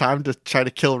through the time to try to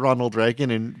kill Ronald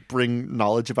Reagan and bring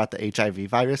knowledge about the HIV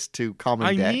virus to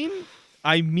common day?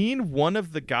 I mean, one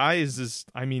of the guys is,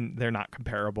 they're not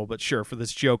comparable, but sure, for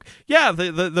this joke. Yeah,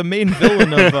 the main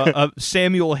villain of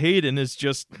Samuel Hayden is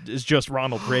just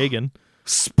Ronald Reagan.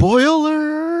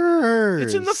 Spoilers!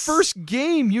 It's in the first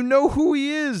game. You know who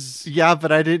he is. Yeah,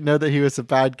 but I didn't know that he was a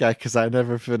bad guy because I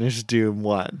never finished Doom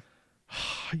 1.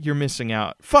 You're missing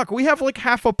out. Fuck, we have like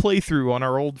half a playthrough on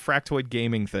our old Fractoid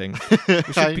Gaming thing.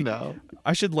 I know.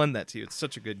 I should lend that to you. It's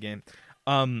such a good game.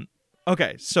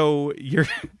 Okay, so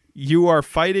you are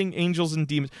fighting angels and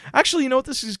demons. Actually, you know what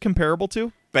this is comparable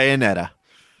to? Bayonetta.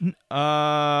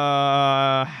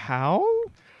 How?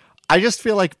 I just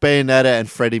feel like Bayonetta and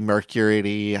Freddie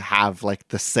Mercury have like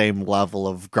the same level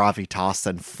of gravitas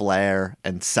and flair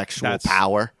and sexual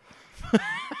power.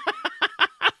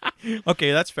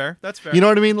 Okay, that's fair. You know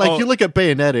what I mean? Like, you look at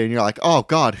Bayonetta and you're like, oh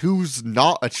God, who's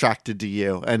not attracted to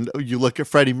you? And you look at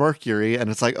Freddie Mercury and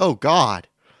it's like, oh God,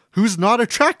 who's not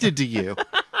attracted to you?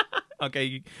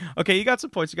 Okay, you got some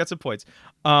points.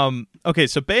 Okay,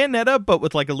 so Bayonetta, but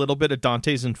with like a little bit of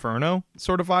Dante's Inferno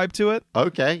sort of vibe to it.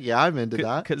 Okay, yeah, I'm into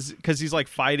that. Because he's like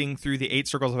fighting through the 8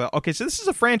 circles of hell. Okay, so this is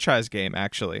a franchise game,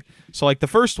 actually. So like the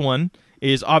first one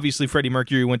is obviously Freddie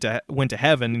Mercury went to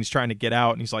heaven and he's trying to get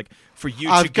out, and he's like, for you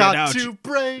to get out, I've got to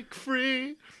break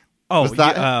free. Oh, was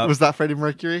that Freddie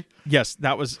Mercury? Yes,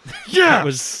 that was. Yes! That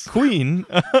was Queen.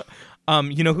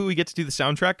 You know who we get to do the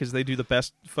soundtrack because they do the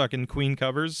best fucking Queen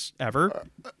covers ever?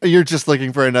 You're just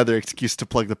looking for another excuse to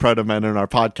plug the Proto Men in our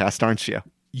podcast, aren't you?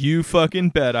 You fucking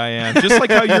bet I am. Just like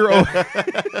how you're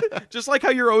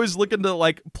always looking to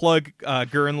like plug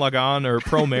Gurren Lagann or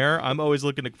Promare, I'm always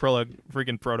looking to plug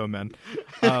freaking Proto Men.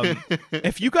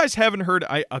 If you guys haven't heard,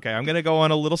 I'm gonna go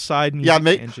on a little side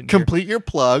tangent complete your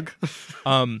plug.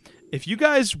 If you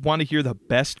guys want to hear the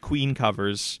best Queen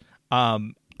covers,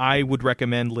 I would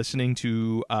recommend listening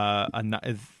to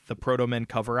the Proto Men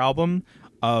cover album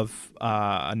of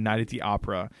A Night at the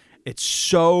Opera. It's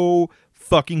so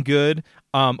fucking good.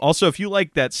 Also, if you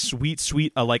like that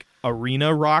sweet like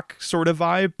arena rock sort of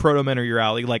vibe, Proto Men are your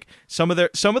alley. Like some of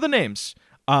the names: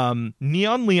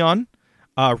 Neon Leon,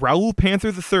 Raoul Panther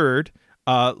III,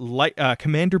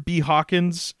 Commander B.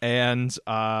 Hawkins, and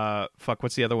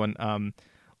what's the other one?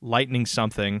 Lightning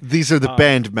something. These are the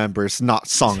band members, not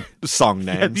song names.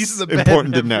 Yeah, these are the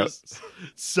important band to members. note.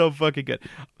 So fucking good.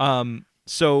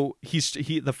 So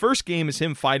the first game is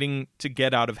him fighting to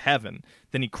get out of heaven.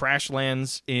 Then he crash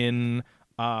lands in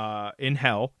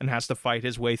hell and has to fight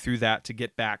his way through that to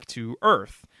get back to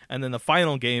Earth. And then the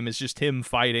final game is just him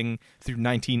fighting through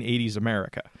 1980s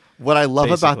America. What I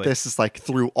love about this is like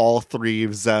through all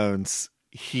 3 zones,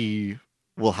 he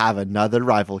will have another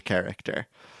rival character.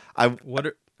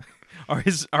 Are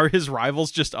his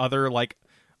rivals just other like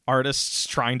artists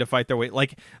trying to fight their way?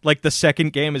 Like the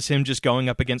second game is him just going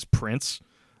up against Prince.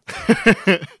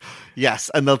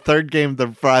 Yes, and the third game,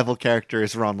 the rival character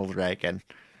is Ronald Reagan.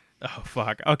 Oh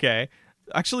fuck. Okay.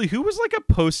 Actually, who was like a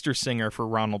poster singer for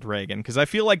Ronald Reagan? Because I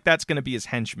feel like that's going to be his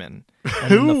henchman.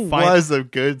 Who was a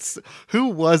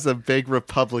big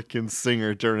Republican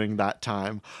singer during that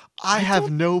time? I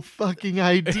have no fucking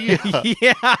idea.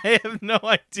 Yeah, I have no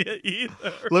idea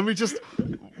either. Let me just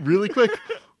really quick.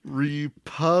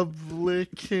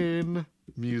 Republican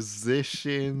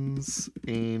musicians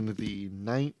in the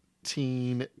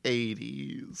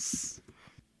 1980s.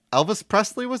 Elvis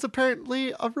Presley was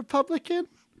apparently a Republican.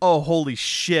 Oh, holy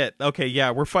shit. Okay, yeah,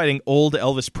 we're fighting old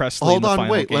Elvis Presley. Hold in the on,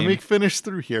 final wait. game. Let me finish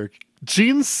through here.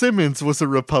 Gene Simmons was a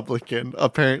Republican,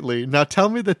 apparently. Now tell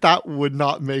me that would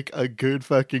not make a good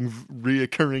fucking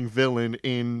reoccurring villain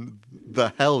in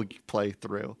the Hell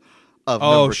playthrough of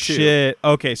number 2. Shit.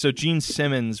 Okay, so Gene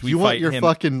Simmons, we you fight want your him.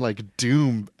 fucking like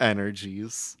Doom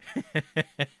energies.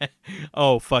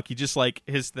 Oh, fuck. He just like,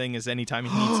 his thing is anytime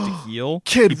he needs to heal,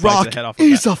 he Kid bites Rock the head off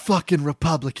is a fucking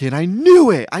Republican. I knew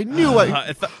it. I knew it.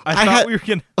 I thought we were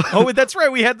going to. Oh, that's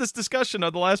right. We had this discussion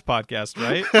on the last podcast,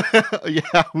 right?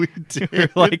 Yeah, we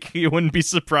did. Like, you wouldn't be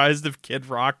surprised if Kid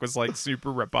Rock was like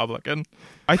super Republican.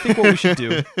 I think what we should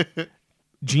do,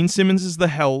 Gene Simmons is the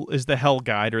hell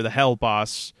guide or the hell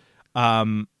boss.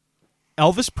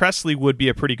 Elvis Presley would be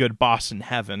a pretty good boss in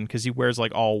heaven because he wears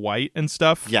like all white and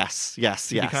stuff. Yes.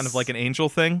 He'd be kind of like an angel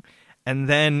thing. And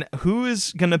then who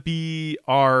is gonna be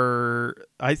our?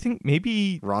 I think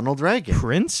maybe Ronald Reagan.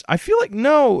 Prince. I feel like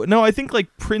no. I think like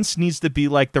Prince needs to be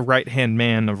like the right hand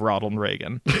man of Ronald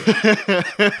Reagan.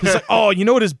 He's like, oh, you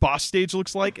know what his boss stage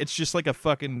looks like? It's just like a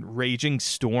fucking raging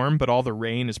storm, but all the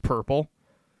rain is purple.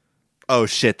 Oh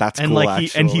shit, that's and cool.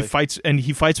 Like he fights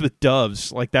with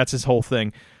doves. Like that's his whole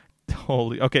thing.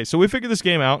 Holy. Okay, so we figured this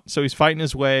game out. So he's fighting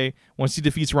his way. Once he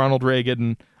defeats Ronald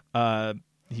Reagan,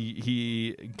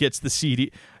 he gets the CD.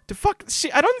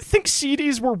 I don't think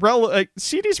CDs were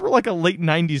CDs were like a late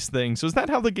 90s thing. So is that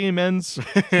how the game ends?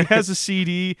 He has a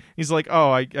CD. He's like,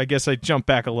 oh, I guess I jumped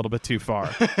back a little bit too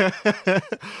far.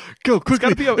 Go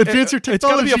quickly. Advance your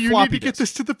technology. You need to get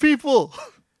this to the people.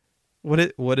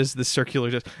 What is the circular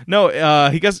disc?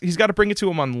 No, he's got to bring it to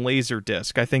him on laser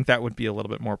disc. I think that would be a little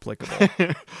bit more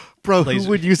applicable. Bro, who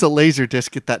would use a laser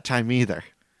disc at that time either?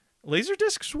 Laser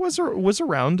discs was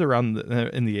around in the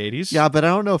 80s. Yeah, but I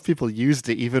don't know if people used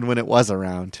it even when it was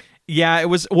around. Yeah, it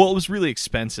was really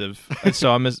expensive.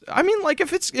 So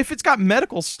if it's got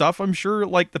medical stuff, I'm sure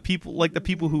like the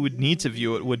people who would need to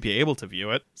view it would be able to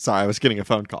view it. Sorry, I was getting a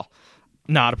phone call.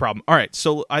 Not a problem. All right,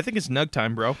 so I think it's Nug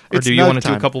time, bro. Or it's do you Nug want to do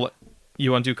time. a couple?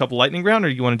 You want to do a couple lightning round, or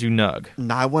you want to do Nug?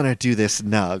 No, I want to do this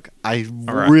Nug. I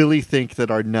really think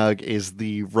that our Nug is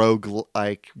the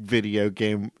rogue-like video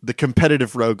game, the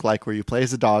competitive rogue-like where you play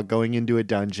as a dog going into a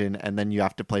dungeon, and then you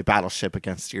have to play Battleship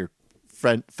against your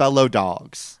fellow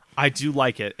dogs. I do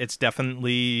like it. It's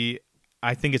definitely,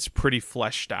 I think it's pretty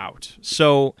fleshed out.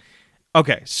 So,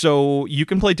 okay, so you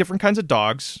can play different kinds of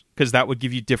dogs, because that would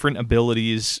give you different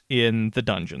abilities in the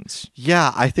dungeons.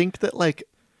 Yeah, I think that, like,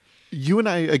 you and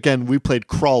I, again, we played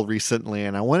Crawl recently,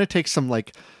 and I want to take some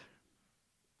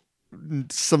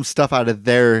stuff out of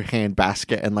their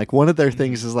handbasket. And like one of their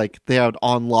things is like they had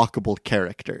unlockable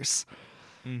characters.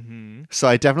 Mm-hmm. So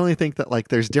I definitely think that like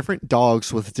there's different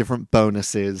dogs with different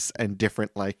bonuses and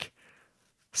different like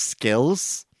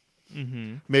skills.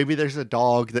 Mm-hmm. Maybe there's a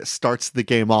dog that starts the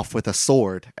game off with a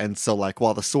sword, and so like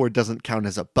while the sword doesn't count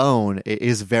as a bone, it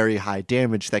is very high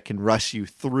damage that can rush you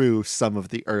through some of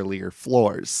the earlier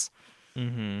floors.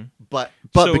 Mm-hmm. But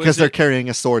so because they're carrying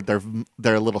a sword,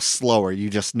 they're a little slower. You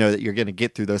just know that you're going to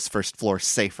get through those first floors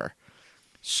safer.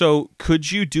 So could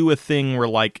you do a thing where,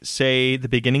 like, say the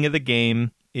beginning of the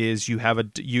game is you have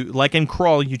like in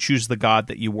Crawl, you choose the god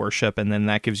that you worship, and then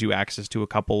that gives you access to a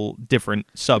couple different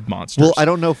sub monsters. Well, I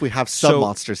don't know if we have sub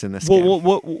monsters in this game.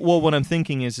 Well, what I'm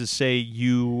thinking is say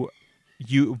you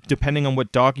depending on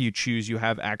what dog you choose, you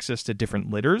have access to different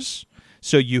litters.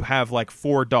 So you have like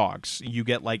 4 dogs. You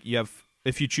get like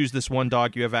if you choose this one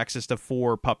dog, you have access to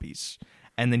 4 puppies,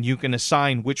 and then you can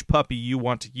assign which puppy you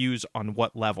want to use on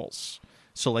what levels.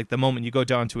 So like the moment you go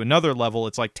down to another level,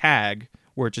 it's like tag,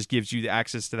 where it just gives you the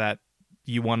access to that.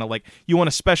 You want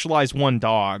to specialize one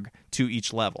dog to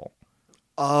each level.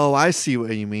 Oh, I see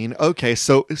what you mean. Okay,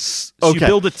 so you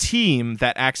build a team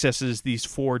that accesses these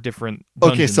 4 different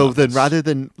dungeon Okay, so levels. then rather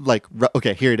than like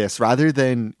here it is. Rather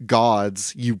than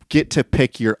gods, you get to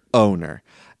pick your owner,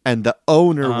 and the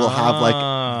owner will have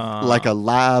like a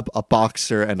lab, a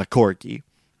boxer, and a corgi.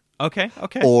 Okay.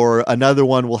 Or another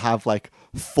one will have like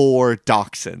 4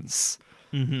 dachshunds.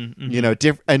 Mm-hmm. You know,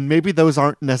 and maybe those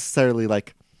aren't necessarily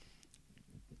like.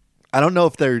 I don't know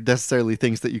if they're necessarily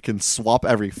things that you can swap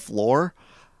every floor,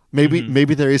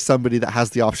 Maybe there is somebody that has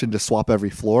the option to swap every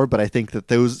floor, but I think that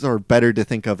those are better to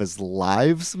think of as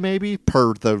lives, maybe,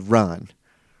 per the run.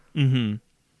 Mm-hmm.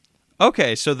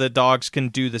 Okay, so the dogs can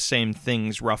do the same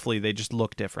things roughly, they just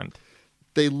look different.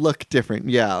 They look different,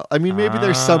 yeah. I mean, maybe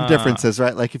there's some differences,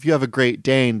 right? Like, if you have a Great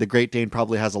Dane, the Great Dane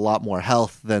probably has a lot more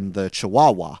health than the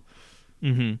Chihuahua.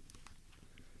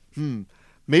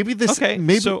 Maybe this. Okay,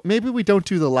 maybe we don't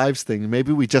do the lives thing.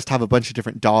 Maybe we just have a bunch of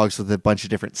different dogs with a bunch of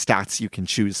different stats you can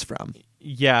choose from.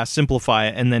 Yeah, simplify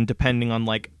it, and then depending on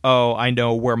like, oh, I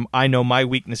know my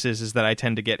weaknesses is that I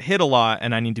tend to get hit a lot,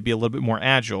 and I need to be a little bit more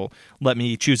agile. Let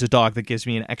me choose a dog that gives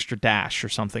me an extra dash or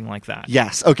something like that.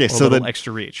 Yes. Okay. So then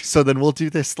extra reach. So then we'll do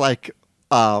this like.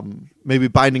 Maybe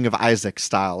Binding of Isaac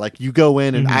style. Like you go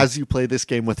in and as you play this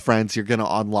game with friends, you're going to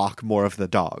unlock more of the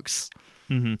dogs.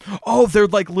 Oh, they're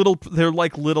like little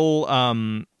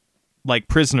like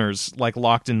prisoners, like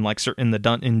locked in like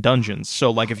in dungeons. So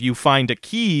like if you find a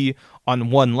key on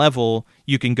one level,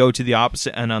 you can go to the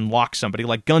opposite and unlock somebody,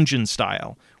 like Gungeon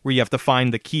style, where you have to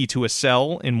find the key to a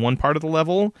cell in one part of the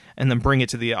level and then bring it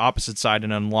to the opposite side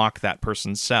and unlock that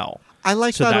person's cell. I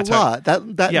like that a lot.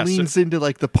 That leans into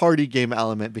like the party game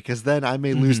element, because then I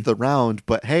may lose the round,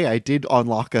 but hey, I did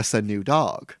unlock us a new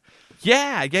dog.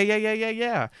 Yeah.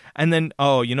 And then,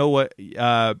 oh, you know what?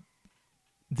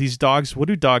 These dogs, what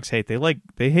do dogs hate?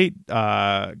 They hate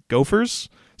gophers.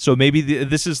 So maybe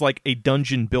this is like a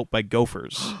dungeon built by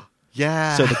gophers.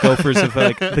 Yeah. So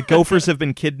the gophers have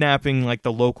been kidnapping like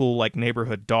the local like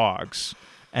neighborhood dogs,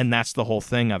 and that's the whole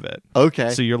thing of it. Okay.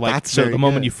 So you're like, that's so the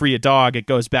moment good. you free a dog, it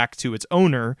goes back to its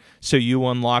owner. So you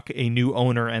unlock a new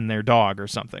owner and their dog or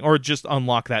something, or just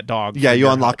unlock that dog. Yeah, you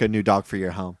unlock a new dog for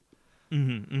your home.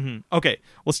 Okay,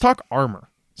 let's talk armor.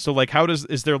 So like,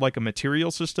 is there like a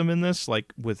material system in this,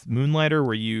 like with Moonlighter,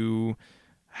 where you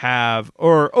have,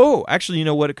 actually, you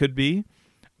know what it could be?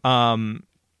 Actually,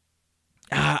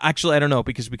 I don't know,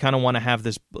 because we kind of want to have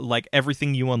this, like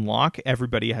everything you unlock,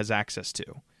 everybody has access to.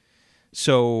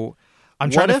 So I'm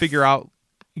trying to figure out.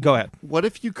 Go ahead. What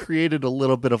if you created a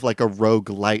little bit of like a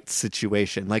roguelite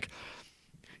situation? Like,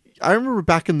 I remember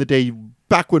back in the day,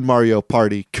 back when Mario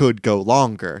Party could go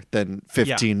longer than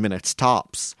 15 minutes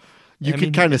tops. You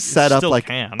could kind of set up like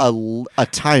a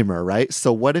timer, right?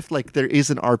 So what if like there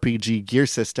is an RPG gear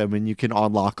system and you can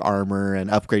unlock armor and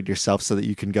upgrade yourself so that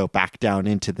you can go back down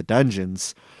into the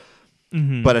dungeons?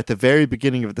 But at the very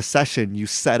beginning of the session, you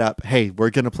set up, hey,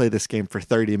 we're going to play this game for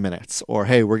 30 minutes, or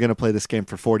hey, we're going to play this game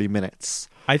for 40 minutes.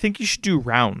 I think you should do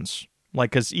rounds,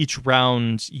 like, because each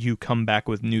round you come back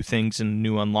with new things and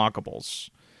new unlockables.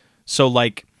 So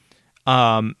like,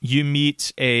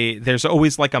 there's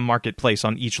always like a marketplace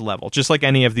on each level, just like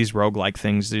any of these roguelike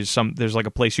things. There's like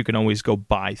a place you can always go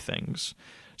buy things.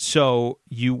 So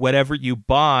whatever you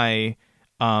buy,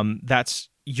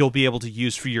 you'll be able to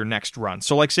use for your next run.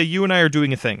 So like, say you and I are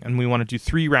doing a thing and we want to do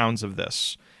 3 rounds of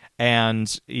this,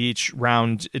 and each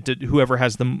round, whoever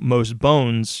has the most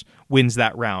bones wins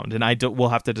that round. And we'll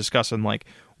have to discuss on like,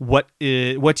 what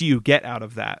do you get out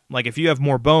of that? Like, if you have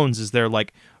more bones, is there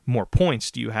like more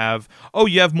points? Do you have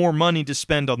more money to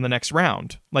spend on the next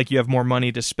round? Like, you have more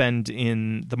money to spend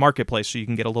in the marketplace so you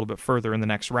can get a little bit further in the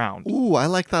next round. Ooh, I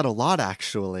like that a lot,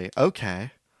 actually.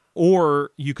 Okay. Or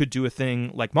you could do a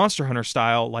thing like Monster Hunter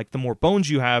style, like the more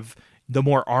bones you have, the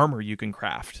more armor you can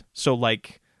craft. So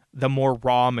like, the more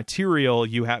raw material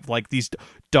you have, like these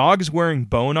dogs wearing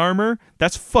bone armor,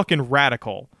 that's fucking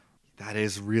radical. That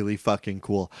is really fucking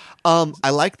cool.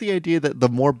 I like the idea that the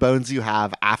more bones you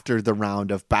have after the round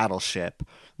of Battleship,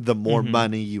 the more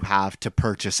money you have to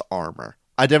purchase armor.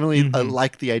 I definitely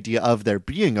like the idea of there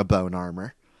being a bone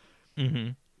armor.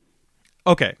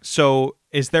 Okay, so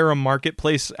is there a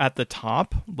marketplace at the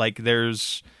top? Like,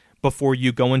 before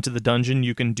you go into the dungeon,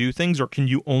 you can do things, or can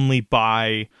you only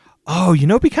buy... Oh,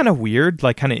 it'd be kind of weird,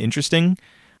 like kind of interesting.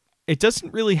 It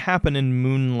doesn't really happen in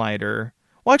Moonlighter.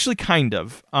 Well, actually, kind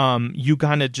of. You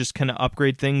kind of just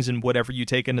upgrade things, and whatever you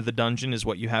take into the dungeon is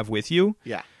what you have with you.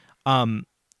 Yeah.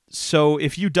 So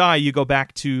if you die, you go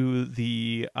back to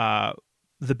the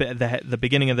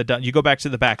beginning of the dungeon. You go back to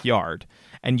the backyard,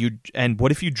 and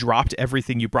what if you dropped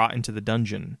everything you brought into the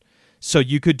dungeon? So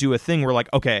you could do a thing where, like,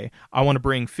 okay, I want to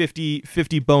bring 50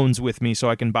 bones with me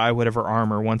so I can buy whatever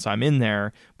armor once I'm in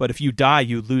there. But if you die,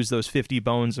 you lose those 50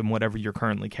 bones and whatever you're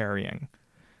currently carrying.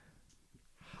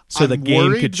 So the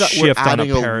game could shift on a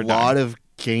paradigm. A lot of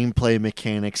gameplay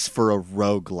mechanics for a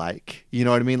roguelike. You know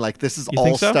what I mean? Like, this is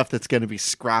all stuff that's going to be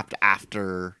scrapped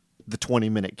after the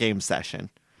 20-minute game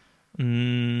session.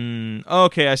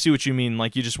 Okay, I see what you mean.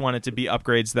 Like, you just want it to be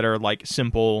upgrades that are, like,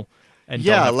 simple...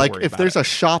 Yeah, like if there's a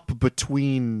shop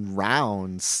between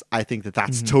rounds, I think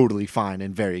that's totally fine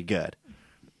and very good.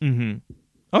 Mm-hmm.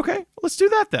 Okay, let's do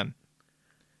that then.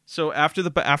 So after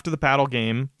the battle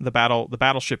game, the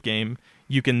battleship game,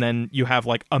 you have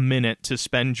like a minute to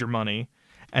spend your money,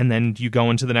 and then you go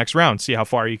into the next round, see how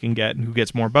far you can get and who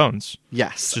gets more bones.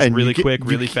 Yes, just really quick,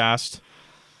 really fast.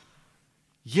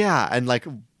 Yeah, and like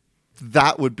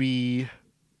that would be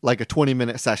like a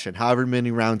 20-minute session, however many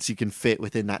rounds you can fit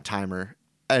within that timer.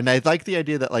 And I like the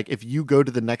idea that like if you go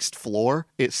to the next floor,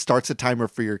 it starts a timer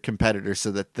for your competitor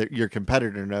so that your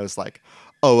competitor knows like,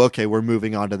 oh, okay, we're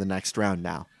moving on to the next round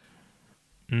now.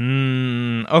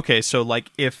 Okay, so like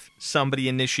if somebody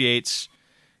initiates,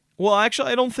 well,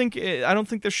 actually, I don't think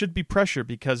there should be pressure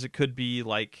because it could be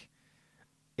like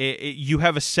you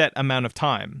have a set amount of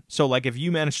time. So like if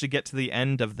you manage to get to the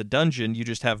end of the dungeon, you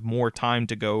just have more time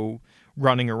to go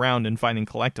running around and finding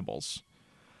collectibles.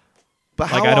 But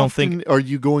how often are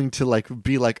you going to like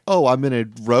be like, oh, I'm in a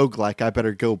roguelike, I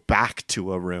better go back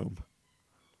to a room?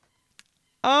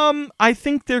 I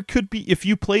think there could be, if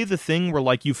you play the thing where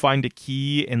like you find a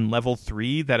key in level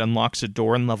 3 that unlocks a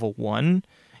door in level 1,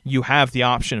 you have the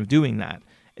option of doing that.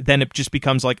 Then it just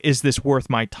becomes like, is this worth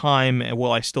my time? And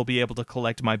will I still be able to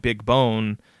collect my big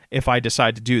bone if I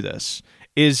decide to do this?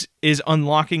 Is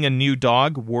unlocking a new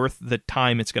dog worth the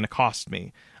time it's going to cost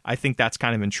me? I think that's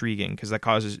kind of intriguing because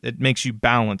it makes you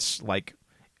balance like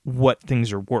what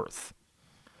things are worth.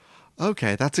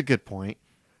 Okay, that's a good point.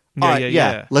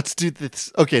 Yeah. Let's do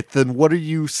this. Okay, then what are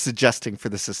you suggesting for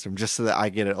the system, just so that I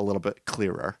get it a little bit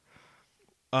clearer?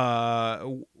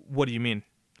 What do you mean?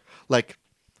 Like,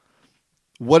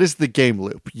 what is the game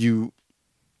loop? You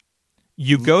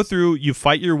go through, you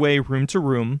fight your way room to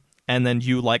room, and then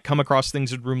you like come across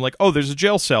things in room like, oh, there's a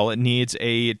jail cell. It needs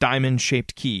a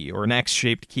diamond-shaped key or an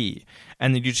X-shaped key,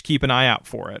 and then you just keep an eye out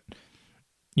for it.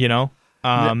 You know.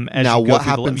 Now, what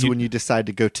happens when you decide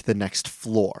to go to the next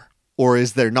floor? Or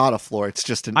is there not a floor? It's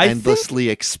just an endlessly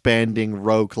expanding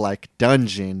roguelike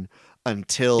dungeon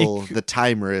until the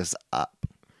timer is up.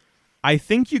 I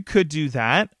think you could do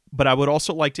that, but I would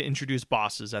also like to introduce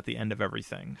bosses at the end of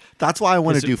everything. That's why I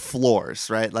want to do floors,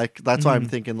 right? Like that's why I'm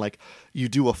thinking like you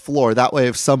do a floor. That way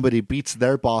if somebody beats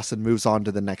their boss and moves on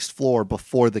to the next floor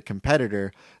before the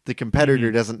competitor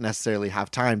doesn't necessarily have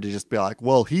time to just be like,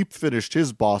 well, he finished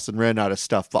his boss and ran out of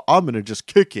stuff, but I'm going to just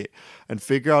kick it and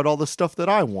figure out all the stuff that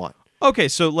I want. Okay,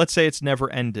 so let's say it's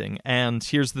never ending, and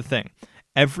here's the thing.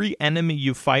 Every enemy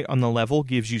you fight on the level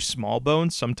gives you small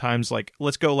bones, sometimes like,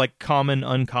 let's go like common,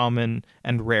 uncommon,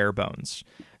 and rare bones.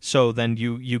 So then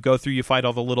you go through, you fight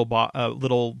all the little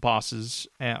bosses,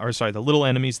 the little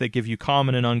enemies that give you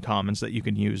common and uncommons that you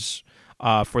can use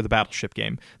for the battleship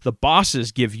game. The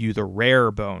bosses give you the rare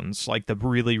bones, like the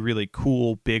really, really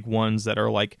cool big ones that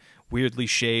are like weirdly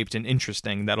shaped and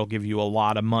interesting that'll give you a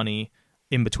lot of money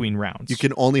in between rounds. You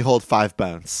can only hold 5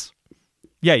 bones.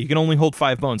 Yeah, you can only hold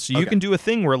 5 bones. So you can do a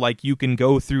thing where like you can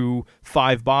go through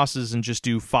 5 bosses and just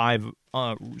do 5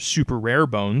 super rare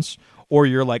bones, or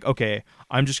you're like, okay,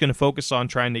 I'm just going to focus on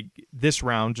trying to this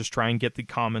round just try and get the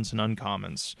commons and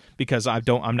uncommons because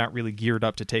I'm not really geared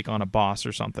up to take on a boss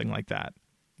or something like that.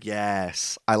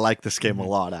 Yes, I like this game a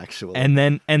lot actually. And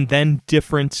then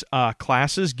different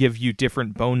classes give you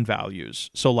different bone values.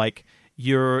 So like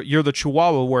you're the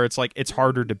Chihuahua where it's like it's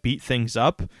harder to beat things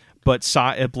up, but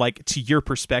like to your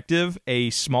perspective, a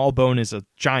small bone is a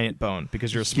giant bone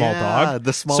because you're a small dog.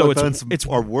 The smaller bones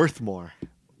are worth more.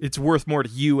 It's worth more to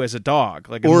you as a dog,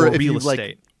 like more real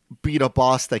estate. Like, beat a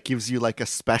boss that gives you like a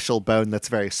special bone that's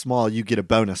very small, you get a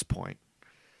bonus point.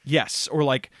 Yes, or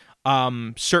like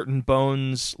certain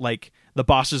bones, like the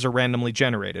bosses are randomly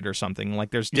generated or something. Like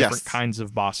there's different kinds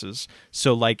of bosses.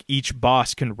 So like each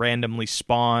boss can randomly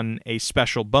spawn a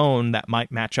special bone that might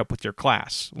match up with your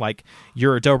class. Like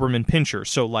you're a Doberman Pinscher.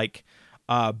 So like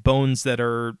bones that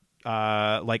are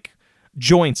like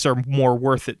joints are more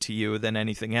worth it to you than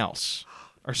anything else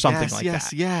or something like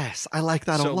that. Yes, I like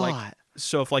that a lot.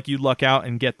 So if like you luck out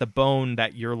and get the bone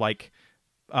that you're like,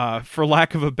 for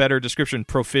lack of a better description,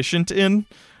 proficient in,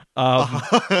 I've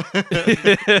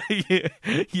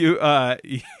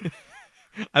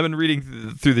been reading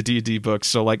through the D&D books,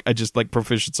 so like I just like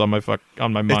proficiency on my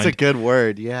mind. It's a good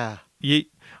word, yeah.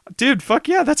 Dude, fuck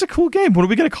yeah, that's a cool game. What are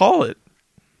we gonna call it?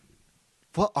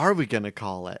 What are we gonna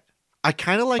call it? I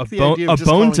kind of like the idea of just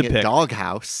calling it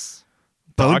Doghouse.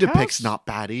 Bone to Pick's not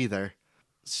bad either.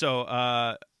 So,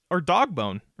 or Dog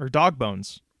Bone, or Dog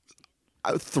Bones.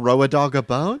 Throw a dog a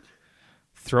bone?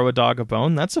 Throw a dog a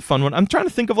bone. That's a fun one. I'm trying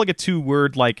to think of like a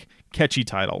 2-word like catchy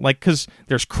title, like because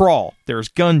there's Crawl, there's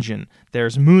Gungeon,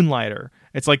 there's Moonlighter.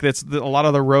 It's like a lot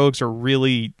of the rogues are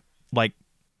really like.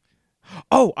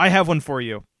 Oh, I have one for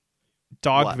you.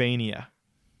 Dogvania.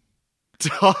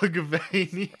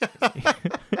 Dogvania.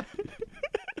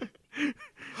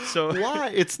 So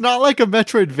Why? It's not like a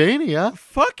Metroidvania.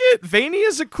 fuck it.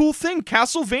 Vania's a cool thing.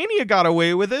 Castlevania got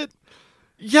away with it.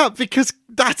 Yeah, because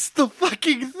that's the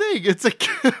fucking thing. It's a.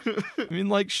 I mean,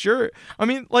 like, sure. I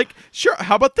mean, like, sure.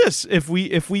 How about this? If we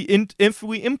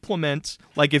implement,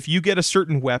 like, if you get a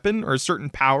certain weapon or a certain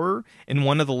power in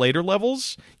one of the later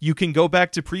levels, you can go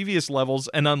back to previous levels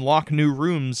and unlock new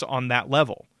rooms on that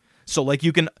level. So, like,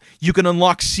 you can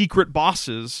unlock secret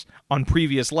bosses on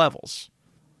previous levels.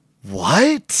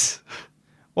 What?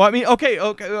 Well, I mean, okay.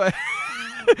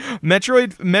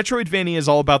 Metroidvania is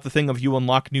all about the thing of you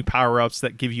unlock new power-ups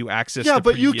that give you access to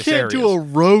but you previous can't areas. do a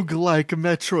roguelike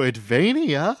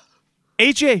Metroidvania.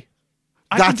 AJ,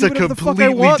 I That's can a do whatever the fuck I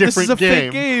completely want. This different is a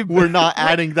fake game. We're not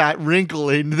adding that wrinkle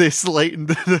in this late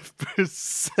into the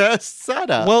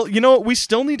setup. Well, you know what? We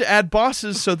still need to add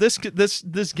bosses, so this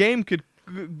game could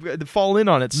fall in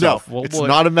on no, itself. it's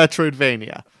not a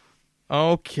Metroidvania.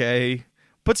 Okay,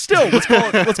 but still, let's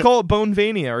call it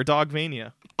Bonevania or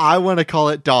Dogvania. I want to call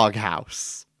it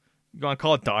Doghouse. You want to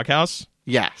call it Doghouse?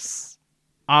 Yes.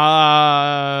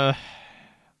 Okay.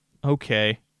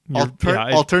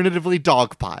 Alternatively,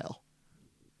 Dogpile.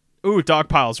 Ooh,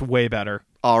 Dogpile's way better.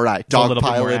 All right, It's a little bit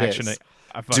Dogpile more it action. is.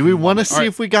 I Do we fucking want to love it. see All right.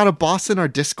 if we got a boss in our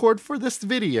Discord for this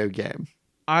video game?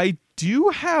 I do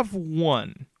have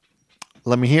one.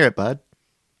 Let me hear it, bud.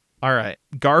 All right.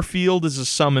 Garfield is a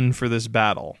summon for this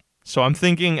battle. So I'm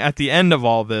thinking at the end of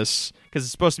all this, because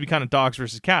it's supposed to be kind of dogs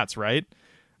versus cats, right?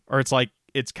 Or it's like,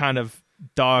 it's kind of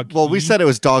dog. Well, we said it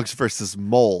was dogs versus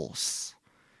moles.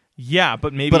 Yeah,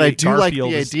 but maybe But I do like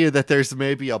Garfield the is- idea that there's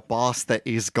maybe a boss that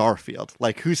is Garfield.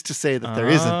 Like, who's to say that there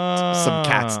isn't some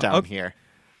cats down okay. here?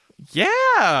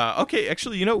 Yeah. Okay.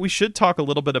 Actually, you know, we should talk a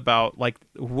little bit about like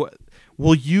what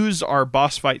we'll use our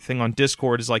boss fight thing on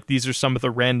Discord is like these are some of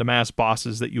the random ass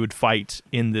bosses that you would fight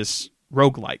in this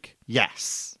roguelike.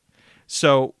 Yes.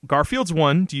 So Garfield's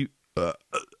one. Do you have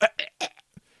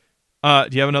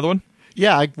another one?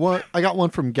 Yeah, I got one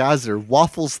from Gazer.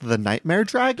 Waffles the Nightmare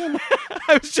Dragon?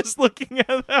 I was just looking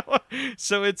at that one.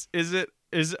 So is it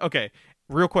okay?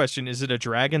 Real question: is it a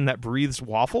dragon that breathes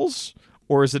waffles,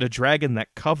 or is it a dragon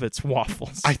that covets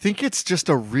waffles? I think it's just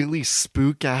a really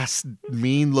spook-ass,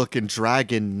 mean-looking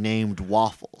dragon named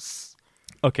Waffles.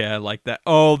 Okay, I like that.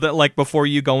 Oh, that like before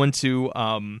you go into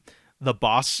the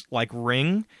boss like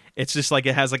ring, it's just like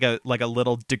it has like a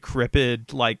little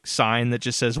decrepit like sign that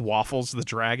just says Waffles the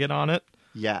Dragon on it.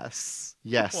 Yes.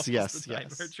 Waffles the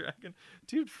Nightmare Dragon.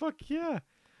 Dude, fuck yeah.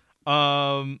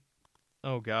 Oh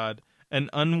god. An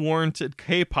unwarranted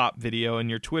K-pop video in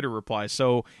your Twitter reply.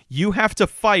 So you have to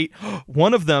fight.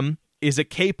 One of them is a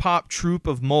K-pop troupe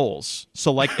of moles.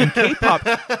 So like in K-pop,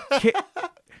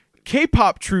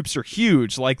 K-pop troops are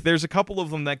huge. Like there's a couple of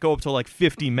them that go up to like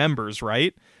 50 members,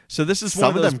 right? So this is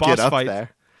Some one of those them boss get up fights. there.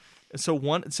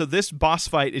 So this boss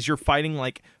fight is you're fighting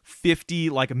like 50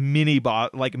 like mini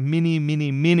bosses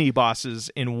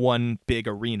in one big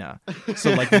arena.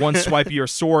 So like one swipe of your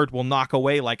sword will knock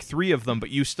away like 3 of them, but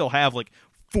you still have like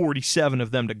 47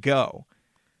 of them to go.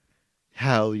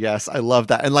 Hell yes, I love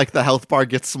that. And like the health bar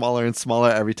gets smaller and smaller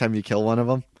every time you kill one of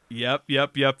them. Yep.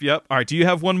 All right, do you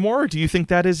have one more, or do you think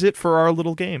that is it for our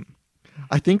little game?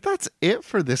 I think that's it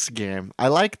for this game. I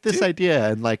like this idea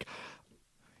and like,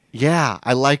 yeah,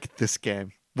 I like this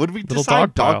game. Would we Little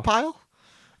decide Dogpile. Dogpile?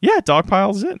 Yeah,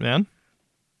 Dogpile's it, man.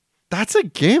 That's a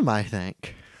game, I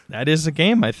think. That is a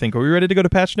game, I think. Are we ready to go to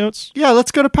patch notes? Yeah,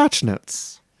 let's go to patch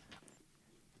notes.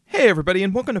 Hey, everybody,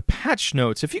 and welcome to Patch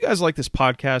Notes. If you guys like this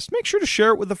podcast, make sure to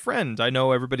share it with a friend. I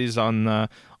know everybody's on the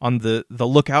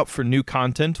lookout for new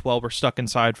content while we're stuck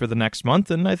inside for the next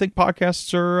month, and I think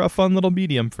podcasts are a fun little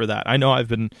medium for that. I know I've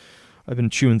been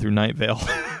chewing through Night Vale.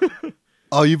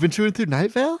 Oh, you've been chewing through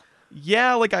Night Vale?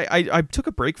 Yeah, like I took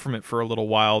a break from it for a little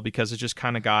while because it just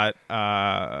kind of got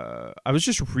I was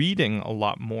just reading a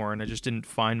lot more, and I just didn't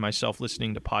find myself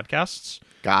listening to podcasts.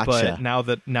 Gotcha. But now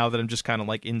that I'm just kind of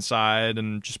like inside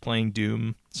and just playing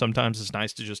Doom, sometimes it's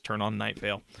nice to just turn on Night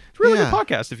Vale. It's a really good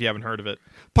podcast if you haven't heard of it.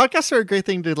 Podcasts are a great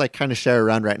thing to like kind of share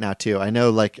around right now too. I know,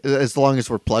 like, as long as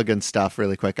we're plugging stuff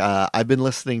really quick, I've been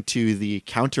listening to the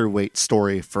Counterweight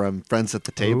story from Friends at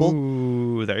the Table.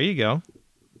 Ooh, there you go.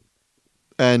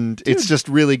 And it's just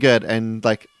really good. And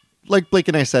like Blake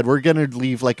and I said, we're going to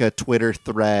leave like a Twitter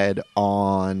thread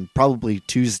on probably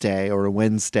Tuesday or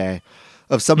Wednesday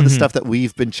of some of the stuff that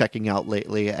we've been checking out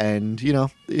lately. And, you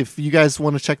know, if you guys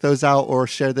want to check those out or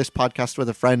share this podcast with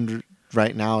a friend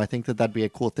right now, I think that that'd be a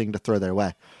cool thing to throw their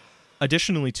way.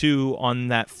 Additionally, too, on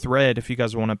that thread, if you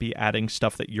guys want to be adding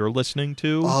stuff that you're listening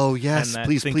to, oh yes, and that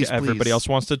please, think please, everybody please. else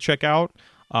wants to check out,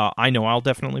 I know I'll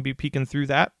definitely be peeking through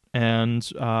that. And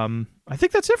I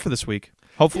think that's it for this week.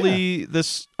 Hopefully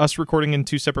us recording in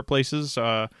two separate places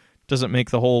doesn't make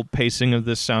the whole pacing of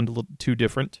this sound a little too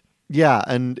different. Yeah,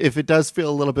 and if it does feel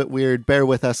a little bit weird, bear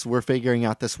with us. We're figuring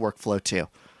out this workflow too.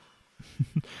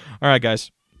 All right,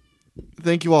 guys.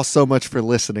 Thank you all so much for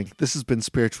listening. This has been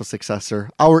Spiritual Successor.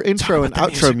 Our intro and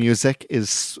outro music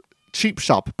is Cheap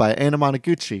Shop by Anna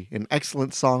Monoguchi, an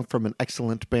excellent song from an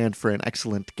excellent band for an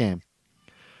excellent game.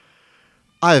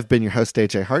 I have been your host,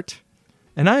 AJ Hart.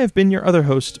 And I have been your other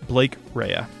host, Blake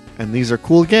Rea. And these are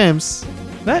cool games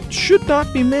that should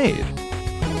not be made.